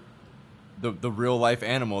 The real life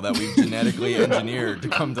animal that we've genetically engineered to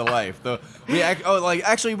come to life.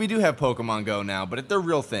 Actually we do have Pokemon Go now, but they're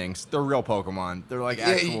real things. They're real Pokemon. They're like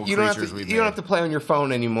actual you don't have creatures to. we've You don't made. have to play on your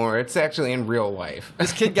phone anymore. It's actually in real life.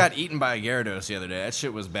 This kid got eaten by a Gyarados the other day. That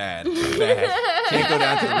shit was bad. Bad. Can't go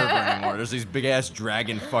down to the river anymore. There's these big ass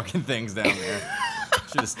dragon fucking things down there.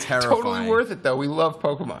 Shit is terrifying. Totally worth it though. We love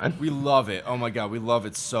Pokemon. We love it. Oh my god, we love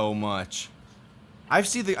it so much. I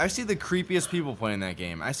see the creepiest people playing that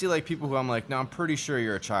game. I see like people who I'm like, no, I'm pretty sure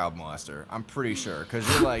you're a child molester. I'm pretty sure because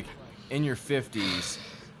you're like in your 50s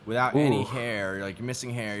without any hair. You're like missing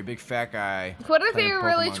hair. You're a big fat guy. What if they playing were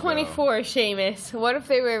really Pokemon Go. 24, Seamus? What if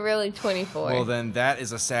they were really 24? Well, then that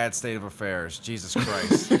is a sad state of affairs. Jesus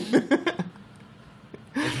Christ.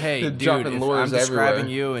 Hey, They're dude, dropping if lures I'm describing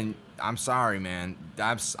everywhere. you, and I'm sorry, man.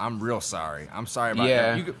 I'm real sorry. I'm sorry about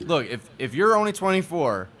Yeah. that. You could, look, if you're only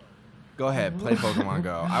 24, go ahead, play Pokemon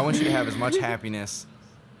Go. I want you to have as much happiness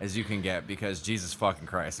as you can get, because Jesus fucking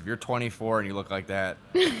Christ, if you're 24 and you look like that,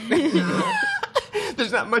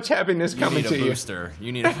 There's not much happiness you coming need to a you. booster.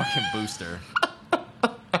 You need a fucking booster.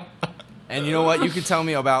 And you know what? You can tell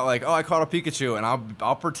me about like, oh, I caught a Pikachu, and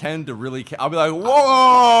I'll pretend to really. I'll be like, whoa!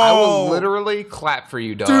 I will literally clap for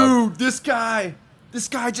you, dog. Dude, this guy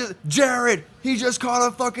just Jared. He just caught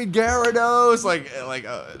a fucking Gyarados. Like,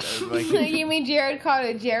 You mean Jared called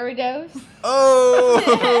a Gyarados?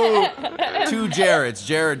 oh, 2 Jareds,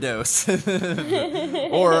 Gyarados.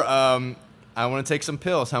 Or I want to take some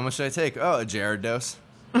pills. How much should I take? Oh, a Gyarados.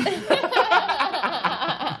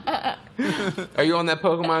 Are you on that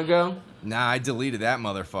Pokemon Go? Nah, I deleted that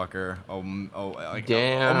motherfucker. Like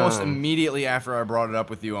Damn. almost immediately after I brought it up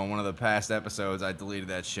with you on one of the past episodes, I deleted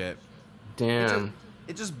that shit. Damn.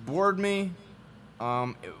 It just bored me.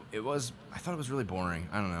 I thought it was really boring.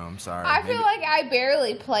 I don't know. I'm sorry. I feel Maybe- like I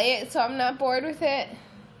barely play it, so I'm not bored with it.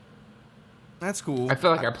 that's cool. I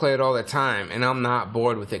feel like I play it all the time, and I'm not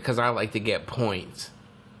bored with it because I like to get points.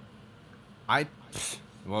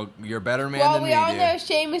 Well, you're a better man Well, than we me, all dude. know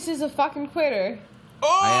Seamus is a fucking quitter.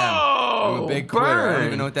 I am. I'm a big quitter. I don't burn.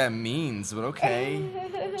 even know what that means, but okay.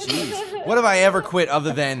 Jeez. What have I ever quit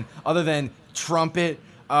other than trumpet?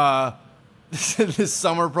 This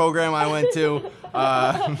summer program I went to,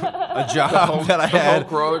 a job that I The had.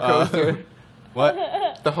 Hulk roller coaster.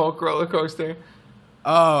 What? The Hulk roller coaster.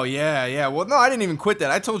 Oh yeah. Well, no, I didn't even quit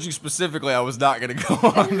that. I told you specifically I was not going to go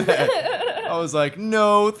on that. I was like,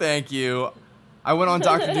 no, thank you. I went on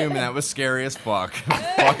Dr. Doom, and that was scary as fuck.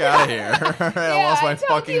 Fuck out of here. I lost my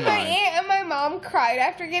told fucking you my mind. aunt and my mom cried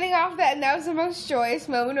after getting off that, and that was the most joyous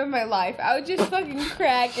moment of my life. I was just fucking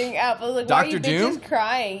cracking up. I was like, why are you Dr. Doom? bitches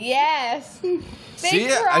crying? Yes. They See, I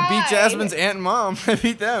beat cried. Jasmine's aunt and mom. I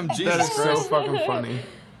beat them. That Jesus is so Christ. fucking funny.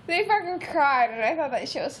 They fucking cried, and I thought that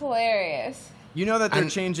shit was hilarious. You know that they're I'm-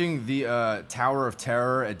 changing the Tower of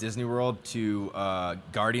Terror at Disney World to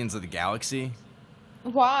Guardians of the Galaxy?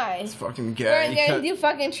 Why? It's fucking We're gay. gonna do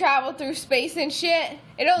fucking travel through space and shit.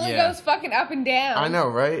 It only Yeah. goes fucking up and down. I know,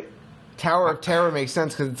 right? Tower of Terror makes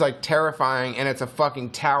sense because it's like terrifying, and it's a fucking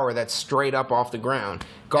tower that's straight up off the ground.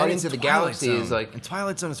 Guardians of And the Twilight Galaxy Zone. is like, And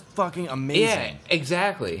Twilight Zone is fucking amazing. yeah,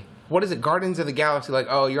 exactly. What is it? Guardians of the Galaxy, like,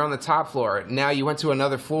 oh, you're on the top floor. Now you went to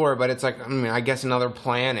another floor, but it's like, I guess another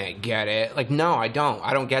planet. Get it? Like, no, I don't.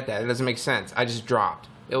 I don't get that. It doesn't make sense. I just dropped.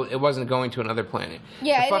 It wasn't going to another planet.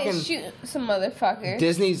 Yeah, The it didn't shoot some motherfucker.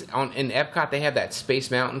 Disney's in Epcot, they have that Space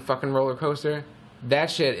Mountain fucking roller coaster. That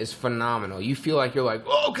shit is phenomenal. You feel like you're like,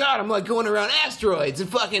 oh god, I'm like going around asteroids and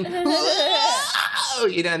fucking, and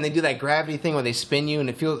they do that gravity thing where they spin you, and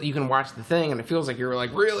it feels you can watch the thing, and it feels like you're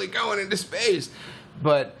like really going into space.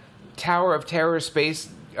 But Tower of Terror,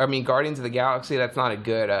 Guardians of the Galaxy, that's not a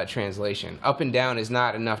good translation. Up and down is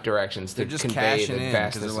not enough directions to They're just convey cashing the in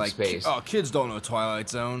because vastness they're like, of space. oh, kids don't know Twilight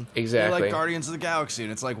Zone. They Exactly. like Guardians of the Galaxy,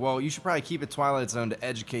 and it's like, well, you should probably keep it Twilight Zone to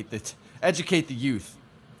educate the youth.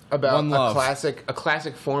 About One Love. a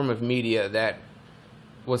classic form of media that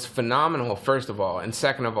was phenomenal, first of all, and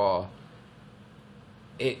second of all,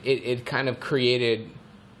 it kind of created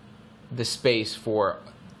the space for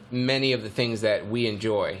many of the things that we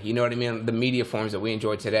enjoy. You know what I mean? The media forms that we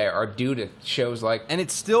enjoy today are due to shows like And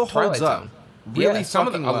it still holds Twilight up. Zone. Really Yeah, some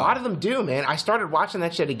of fucking them, well. a lot of them do, man. I started watching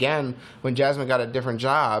that shit again when Jasmine got a different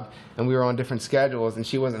job and we were on different schedules and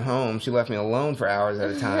she wasn't home. She left me alone for hours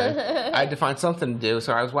at a time. I had to find something to do,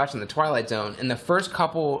 so I was watching the Twilight Zone. And the first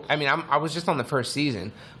couple, I was just on the first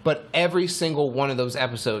season, but every single one of those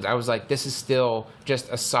episodes, I was like, this is still just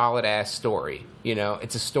a solid ass story. You know,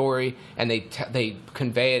 it's a story, and they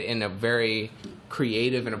convey it in a very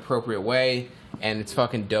creative and appropriate way, and it's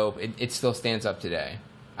fucking dope. It still stands up today.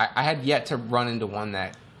 I had yet to run into one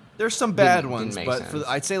that There's some bad Didn't ones, make but sense.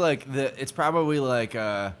 I'd say like it's probably like 1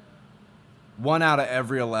 out of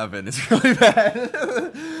every 11 is really bad.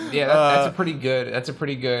 yeah, that's a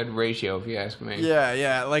pretty good ratio if you ask me.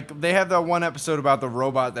 Yeah. Like they have that one episode about the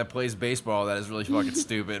robot that plays baseball that is really fucking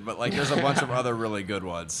stupid, but like there's a bunch of other really good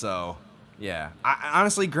ones. So yeah, I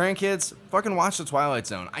honestly, grandkids, fucking watch the Twilight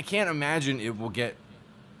Zone. I can't imagine it will get.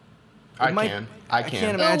 I might- can. I can't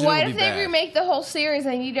But imagine what it'll if be they bad. remake the whole series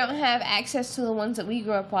and you don't have access to the ones that we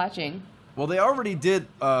grew up watching? Well, they already did.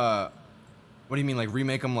 What do you mean, like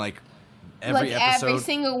remake them like every like episode? every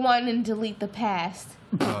single one and delete the past.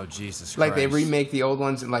 Oh Jesus Christ! Like they remake the old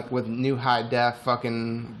ones like with new high def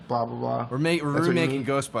fucking blah blah blah. We're That's what you remaking mean?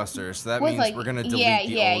 Ghostbusters, so that With, means like, we're gonna delete yeah, the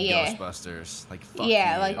yeah, old yeah. Ghostbusters. Like fuck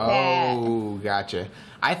Yeah, you. like that. Oh, gotcha.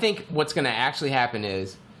 I think what's going to actually happen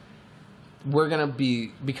is we're going to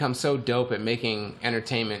become so dope at making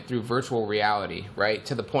entertainment through virtual reality, right?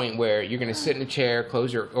 To the point where you're going to sit in a chair,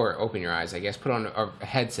 close your or open your eyes, I guess, put on a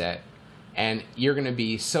headset, and you're going to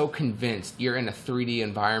be so convinced you're in a 3D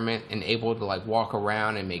environment and able to like walk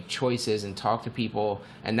around and make choices and talk to people,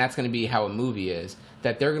 and that's going to be how a movie is,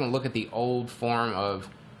 that they're going to look at the old form of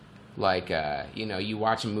like you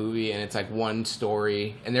watch a movie and it's like one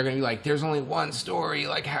story, and they're going to be like, there's only one story,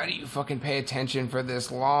 like how do you fucking pay attention for this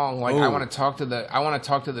long? Like, I want to talk to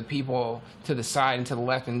the people to the side and to the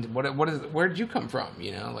left, and where did you come from,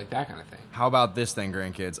 like that kind of thing. How about this then,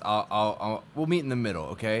 grandkids? We'll meet in the middle,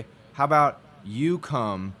 okay? How about you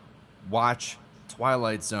come watch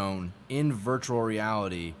Twilight Zone in virtual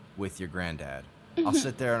reality with your granddad? I'll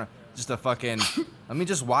sit there and let me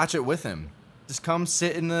just watch it with him. Just come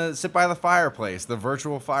sit by the fireplace, the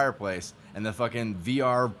virtual fireplace, and the fucking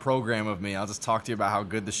VR program of me. I'll just talk to you about how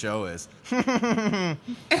good the show is. I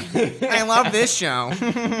love this show.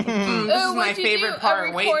 This is my favorite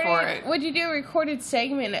part. Wait for it. Would you do a recorded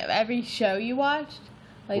segment of every show you watched?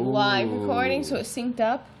 Like live recording, so it's synced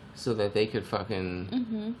up? So that they could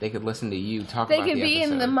they could listen to you talk they about the could be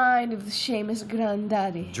episode. in the mind of the Seamus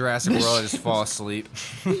Granddaddy. Jurassic World, I just fall asleep.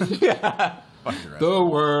 The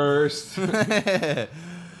worst.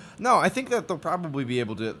 No, I think that they'll probably be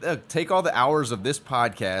able to take all the hours of this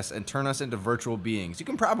podcast and turn us into virtual beings. You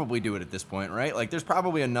can probably do it at this point, right? Like, there's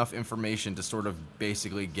probably enough information to sort of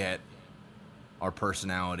basically get our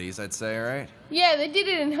personalities, I'd say, right? Yeah, they did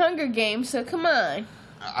it in Hunger Games, so come on.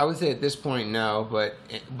 I would say at this point, no, but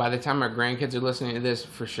by the time our grandkids are listening to this,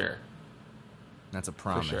 for sure. That's a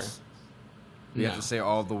promise. For sure. We have to say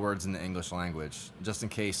all the words in the English language, just in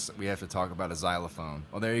case we have to talk about a xylophone.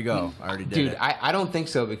 Oh, there you go. I already did it. Dude, I don't think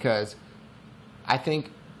so, because I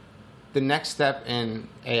think the next step in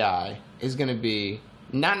AI is going to be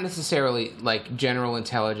not necessarily like general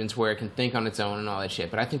intelligence where it can think on its own and all that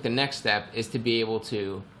shit, but I think the next step is to be able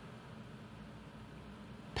to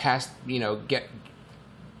pass the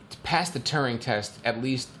Turing test, at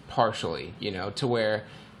least partially, to where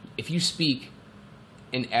if you speak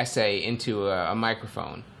an essay into a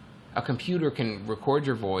microphone, a computer can record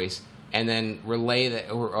your voice and then relay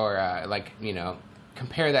that or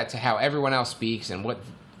compare that to how everyone else speaks and what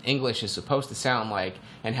English is supposed to sound like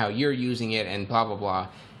and how you're using it and blah blah blah,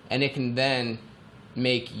 and it can then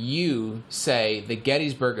make you say the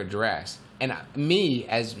Gettysburg Address. And me,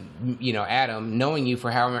 as Adam, knowing you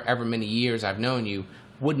for however many years I've known you,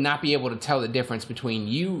 would not be able to tell the difference between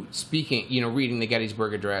you speaking, reading the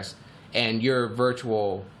Gettysburg Address and your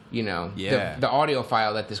virtual, the audio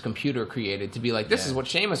file that this computer created to be like, this is what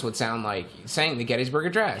Seamus would sound like saying the Gettysburg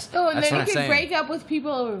Address. Oh, and That's then what you I'm could saying. break up with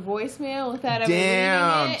people over voicemail without ever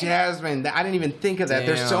Damn, reading it. Jasmine, I didn't even think of that.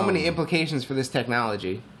 There's so many Damn. implications for this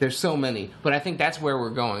technology. There's so many. But I think that's where we're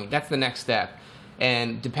going. That's the next step.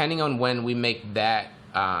 And depending on when we make that,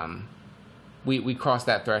 we cross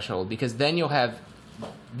that threshold, because then you'll have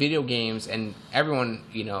video games and everyone,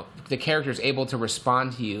 the characters able to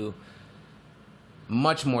respond to you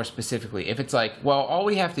much more specifically. If it's like, well, all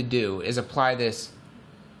we have to do is apply this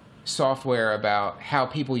software about how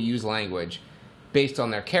people use language based on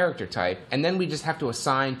their character type, and then we just have to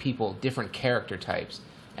assign people different character types,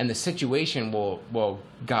 and the situation will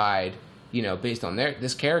guide, based on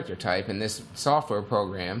this character type and this software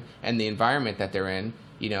program and the environment that they're in.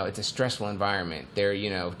 It's a stressful environment. They're,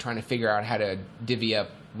 trying to figure out how to divvy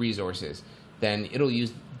up resources. Then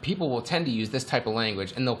people will tend to use this type of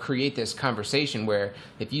language, and they'll create this conversation where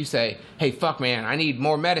if you say, hey, fuck, man, I need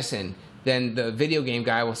more medicine, then the video game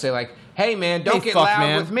guy will say, like, hey, man, don't get fuck, loud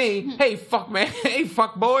man. with me. Hey, fuck, man. Hey,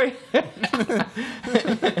 fuck, boy.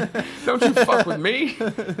 Don't you fuck with me.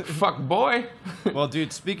 Fuck, boy. Well,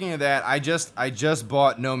 dude, speaking of that, I just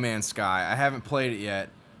bought No Man's Sky. I haven't played it yet,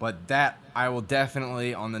 but that I will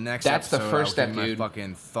definitely, on the next That's the episode, first I'll give step, my dude.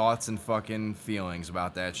 fucking thoughts and fucking feelings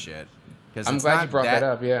about that shit. 'Cause I'm it's glad not you brought that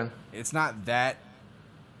up, yeah. It's not that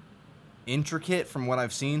intricate from what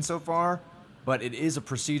I've seen so far, but it is a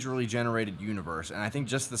procedurally generated universe, and I think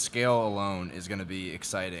just the scale alone is going to be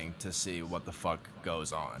exciting to see what the fuck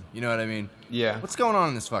goes on. You know what I mean? Yeah. What's going on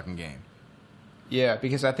in this fucking game? Yeah,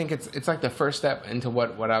 because I think it's like the first step into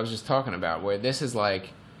what I was just talking about, where this is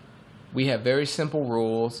like, we have very simple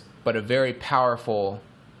rules, but a very powerful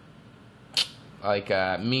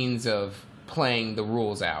means of playing the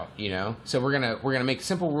rules out, So we're gonna make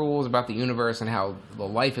simple rules about the universe and how the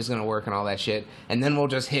life is gonna work and all that shit, and then we'll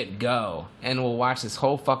just hit go and we'll watch this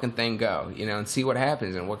whole fucking thing go, and see what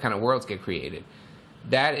happens and what kind of worlds get created.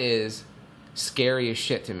 That is scary as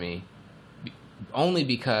shit to me, only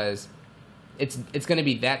because it's gonna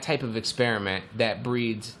be that type of experiment that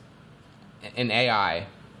breeds an AI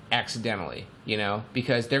accidentally,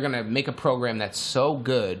 because they're gonna make a program that's so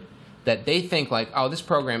good that they think like, oh, this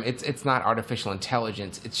program, it's not artificial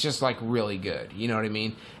intelligence. It's just like really good. You know what I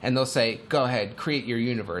mean? And they'll say, go ahead, create your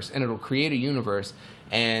universe. And it'll create a universe.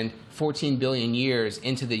 And 14 billion years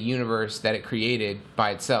into the universe that it created by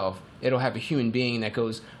itself, it'll have a human being that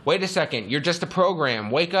goes, wait a second, you're just a program.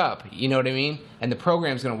 Wake up. You know what I mean? And the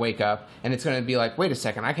program's going to wake up. And it's going to be like, wait a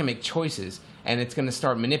second, I can make choices. And it's going to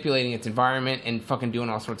start manipulating its environment and fucking doing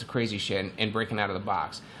all sorts of crazy shit and breaking out of the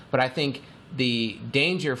box. But I think the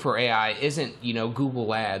danger for AI isn't, you know, Google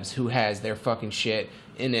Labs who has their fucking shit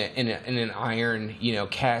in an iron, you know,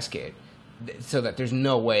 casket so that there's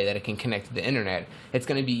no way that it can connect to the internet. It's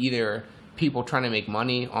going to be either people trying to make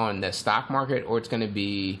money on the stock market, or it's going to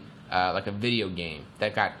be like a video game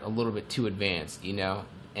that got a little bit too advanced, you know.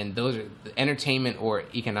 And those are entertainment or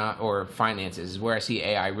economic or finances is where I see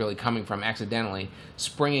AI really coming from accidentally,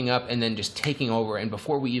 springing up and then just taking over. And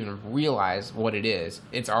before we even realize what it is,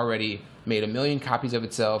 it's already made 1 million copies of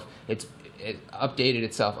itself. It updated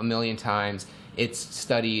itself 1 million times. It's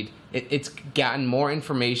studied. It's gotten more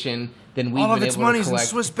information than we've All of been its able to money's in collect.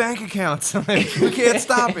 Swiss bank accounts. We can't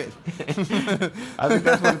stop it. I think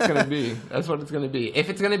that's what it's going to be. That's what it's going to be. If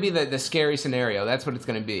it's going to be the scary scenario, that's what it's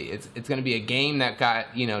going to be. It's going to be a game that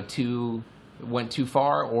got, you know, went too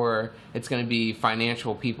far, or it's going to be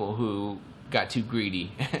financial people who got too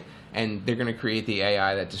greedy, and they're going to create the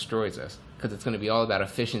AI that destroys us, because it's going to be all about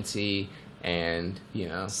efficiency and, you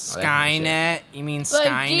know, all that kind of shit. Skynet? You mean Like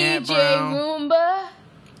Skynet, DJ bro? Roomba.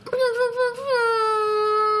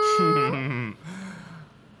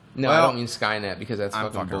 No, I Well, don't mean Skynet, because that's I'm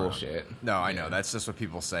fucking fucking around. bullshit. No, I know. That's just what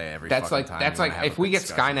people say every That's fucking like time. you wanna have if a we get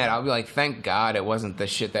discussion. Skynet, I'll be like, thank God it wasn't the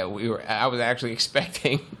shit that I was actually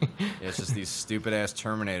expecting. Yeah, it's just these stupid ass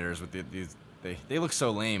Terminators with these. They look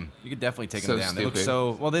so lame. You could definitely take them So down. They look stupid.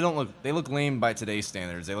 so well. They look lame by today's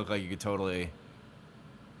standards. They look like you could totally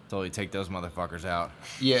take those motherfuckers out.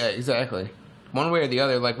 Yeah, exactly. One way or the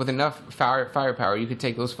other, like with enough firepower, you could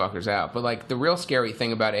take those fuckers out. But like the real scary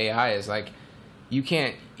thing about AI is like you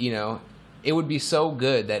can't, you know, it would be so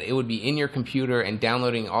good that it would be in your computer and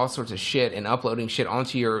downloading all sorts of shit and uploading shit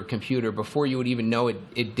onto your computer before you would even know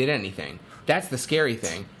it did anything. That's the scary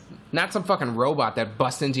thing. Not some fucking robot that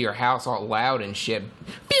busts into your house all loud and shit.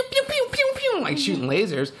 Pew, pew, pew, pew, pew, like shooting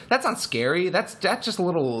lasers. That's not scary. That's just a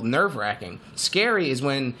little nerve-wracking. Scary is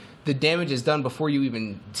when the damage is done before you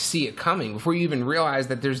even see it coming, before you even realize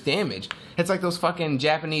that there's damage. It's like those fucking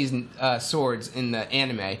Japanese swords in the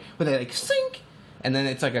anime where they like sink, and then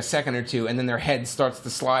it's like a second or two, and then their head starts to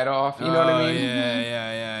slide off. You know what I mean?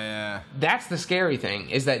 Yeah. That's the scary thing,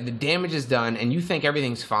 is that the damage is done and you think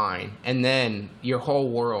everything's fine, and then your whole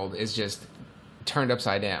world is just turned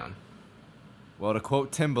upside down. Well, to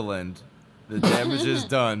quote Timbaland, the damage is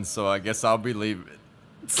done, so I guess I'll be leaving.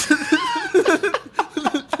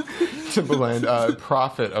 Timbaland,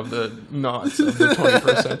 prophet of the knots of the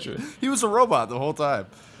 21st century. He was a robot the whole time.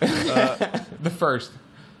 The first.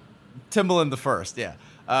 Timbaland the first, yeah.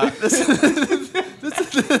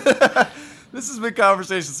 This has been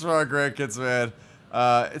Conversations for Our Grandkids, man.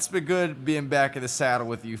 It's been good being back in the saddle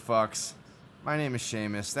with you fucks. My name is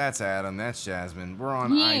Seamus. That's Adam. That's Jasmine. We're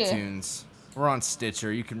on iTunes. We're on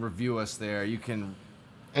Stitcher. You can review us there. You can...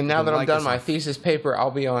 And now You that I'm like done us my on- thesis paper,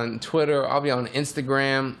 I'll be on Twitter, I'll be on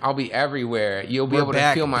Instagram, I'll be everywhere. You'll be We're able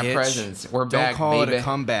back, to feel my bitch. presence. We're Don't back, call baby. it a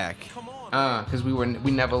comeback. Because we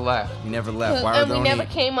never left. You never left. Why And were we the never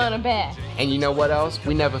only... came on a back. And you know what else?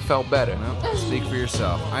 We never felt better. Well, speak for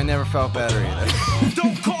yourself. I never felt better either.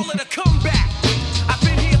 Don't call it a